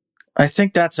 I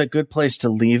think that's a good place to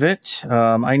leave it.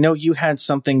 I know you had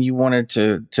something you wanted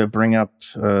to bring up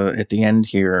at the end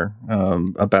here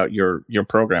about your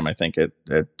program, I think, at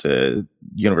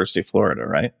University of Florida,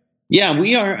 right? Yeah,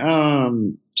 we are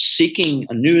seeking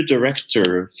a new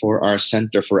director for our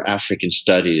Center for African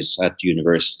Studies at the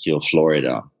University of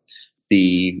Florida.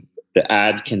 The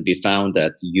ad can be found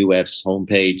at the UF's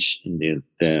homepage in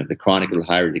the Chronicle of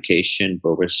Higher Education,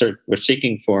 but we're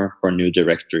seeking for a new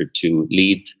director to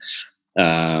lead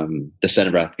the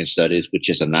Center for African Studies, which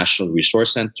is a national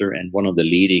resource center and one of the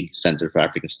leading Center for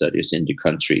African Studies in the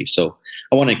country. So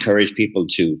I want to encourage people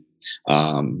to,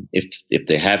 if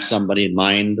they have somebody in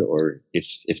mind, or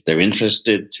if they're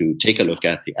interested, to take a look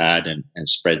at the ad and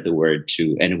spread the word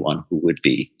to anyone who would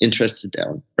be interested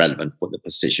or relevant for the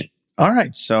position. All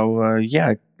right. So,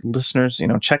 listeners,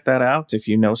 check that out. If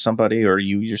you know somebody or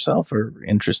you yourself are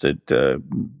interested,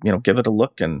 give it a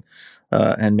look and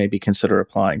maybe consider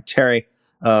applying. Terry,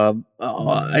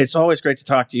 it's always great to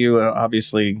talk to you.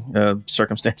 Obviously,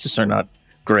 circumstances are not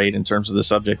great in terms of the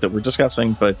subject that we're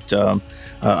discussing, but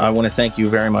I want to thank you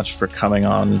very much for coming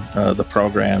on the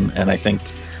program. And I think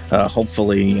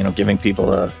hopefully, giving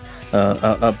people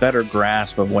a better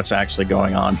grasp of what's actually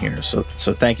going on here. So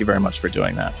thank you very much for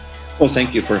doing that. Well,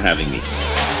 thank you for having me.